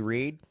I'm Andy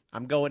Reid,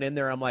 I'm going in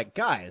there, I'm like,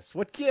 guys,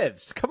 what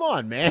gives? Come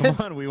on, man. Come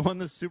on, we won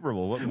the Super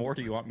Bowl. What more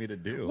do you want me to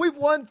do? We've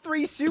won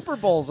 3 Super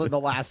Bowls in the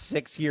last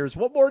 6 years.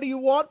 What more do you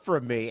want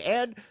from me?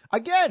 And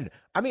again,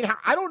 I mean,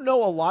 I don't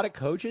know a lot of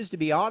coaches, to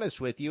be honest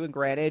with you, and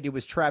granted, it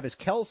was Travis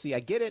Kelce. I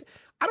get it.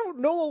 I don't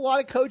know a lot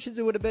of coaches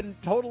that would have been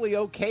totally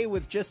okay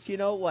with just,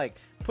 like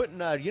putting,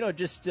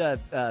 just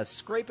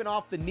scraping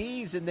off the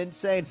knees and then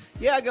saying,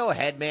 yeah, go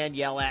ahead, man,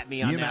 yell at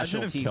me on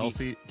national TV.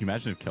 Can you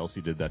imagine if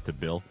Kelce did that to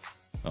Bill?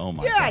 Oh,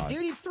 my God. Yeah,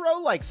 dude, he'd throw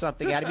like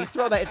something at him. He'd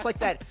throw that. It's like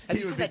that. Have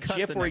you seen that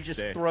GIF where he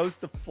just throws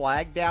the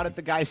flag down at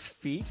the guy's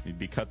feet? He'd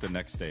be cut the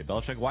next day.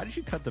 Belichick, why did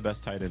you cut the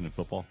best tight end in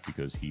football?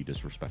 Because he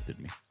disrespected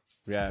me.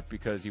 Yeah,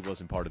 because he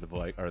wasn't part of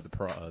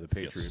the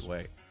Patriot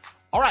way.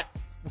 All right,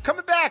 we're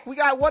coming back. We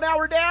got 1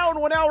 hour down,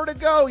 1 hour to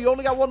go. You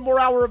only got one more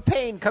hour of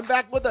pain. Come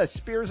back with us,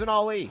 Spears and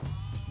Ali.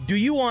 Do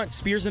you want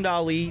Spears and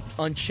Ali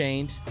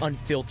unchained,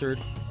 unfiltered,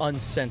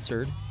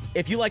 uncensored?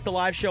 If you like the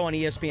live show on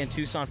ESPN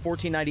Tucson,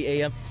 1490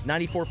 AM,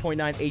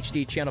 94.9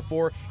 HD, Channel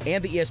 4,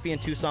 and the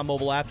ESPN Tucson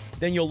mobile app,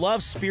 then you'll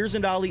love Spears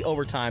and Ali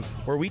Overtime,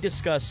 where we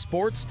discuss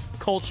sports,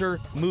 culture,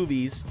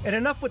 movies. And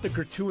enough with the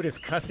gratuitous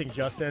cussing,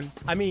 Justin.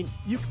 I mean,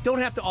 you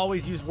don't have to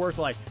always use words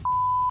like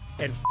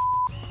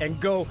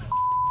and go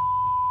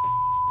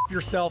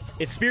yourself.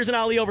 It's Spears and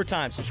Ali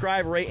Overtime.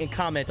 Subscribe, rate, and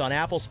comment on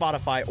Apple,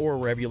 Spotify, or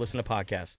wherever you listen to podcasts.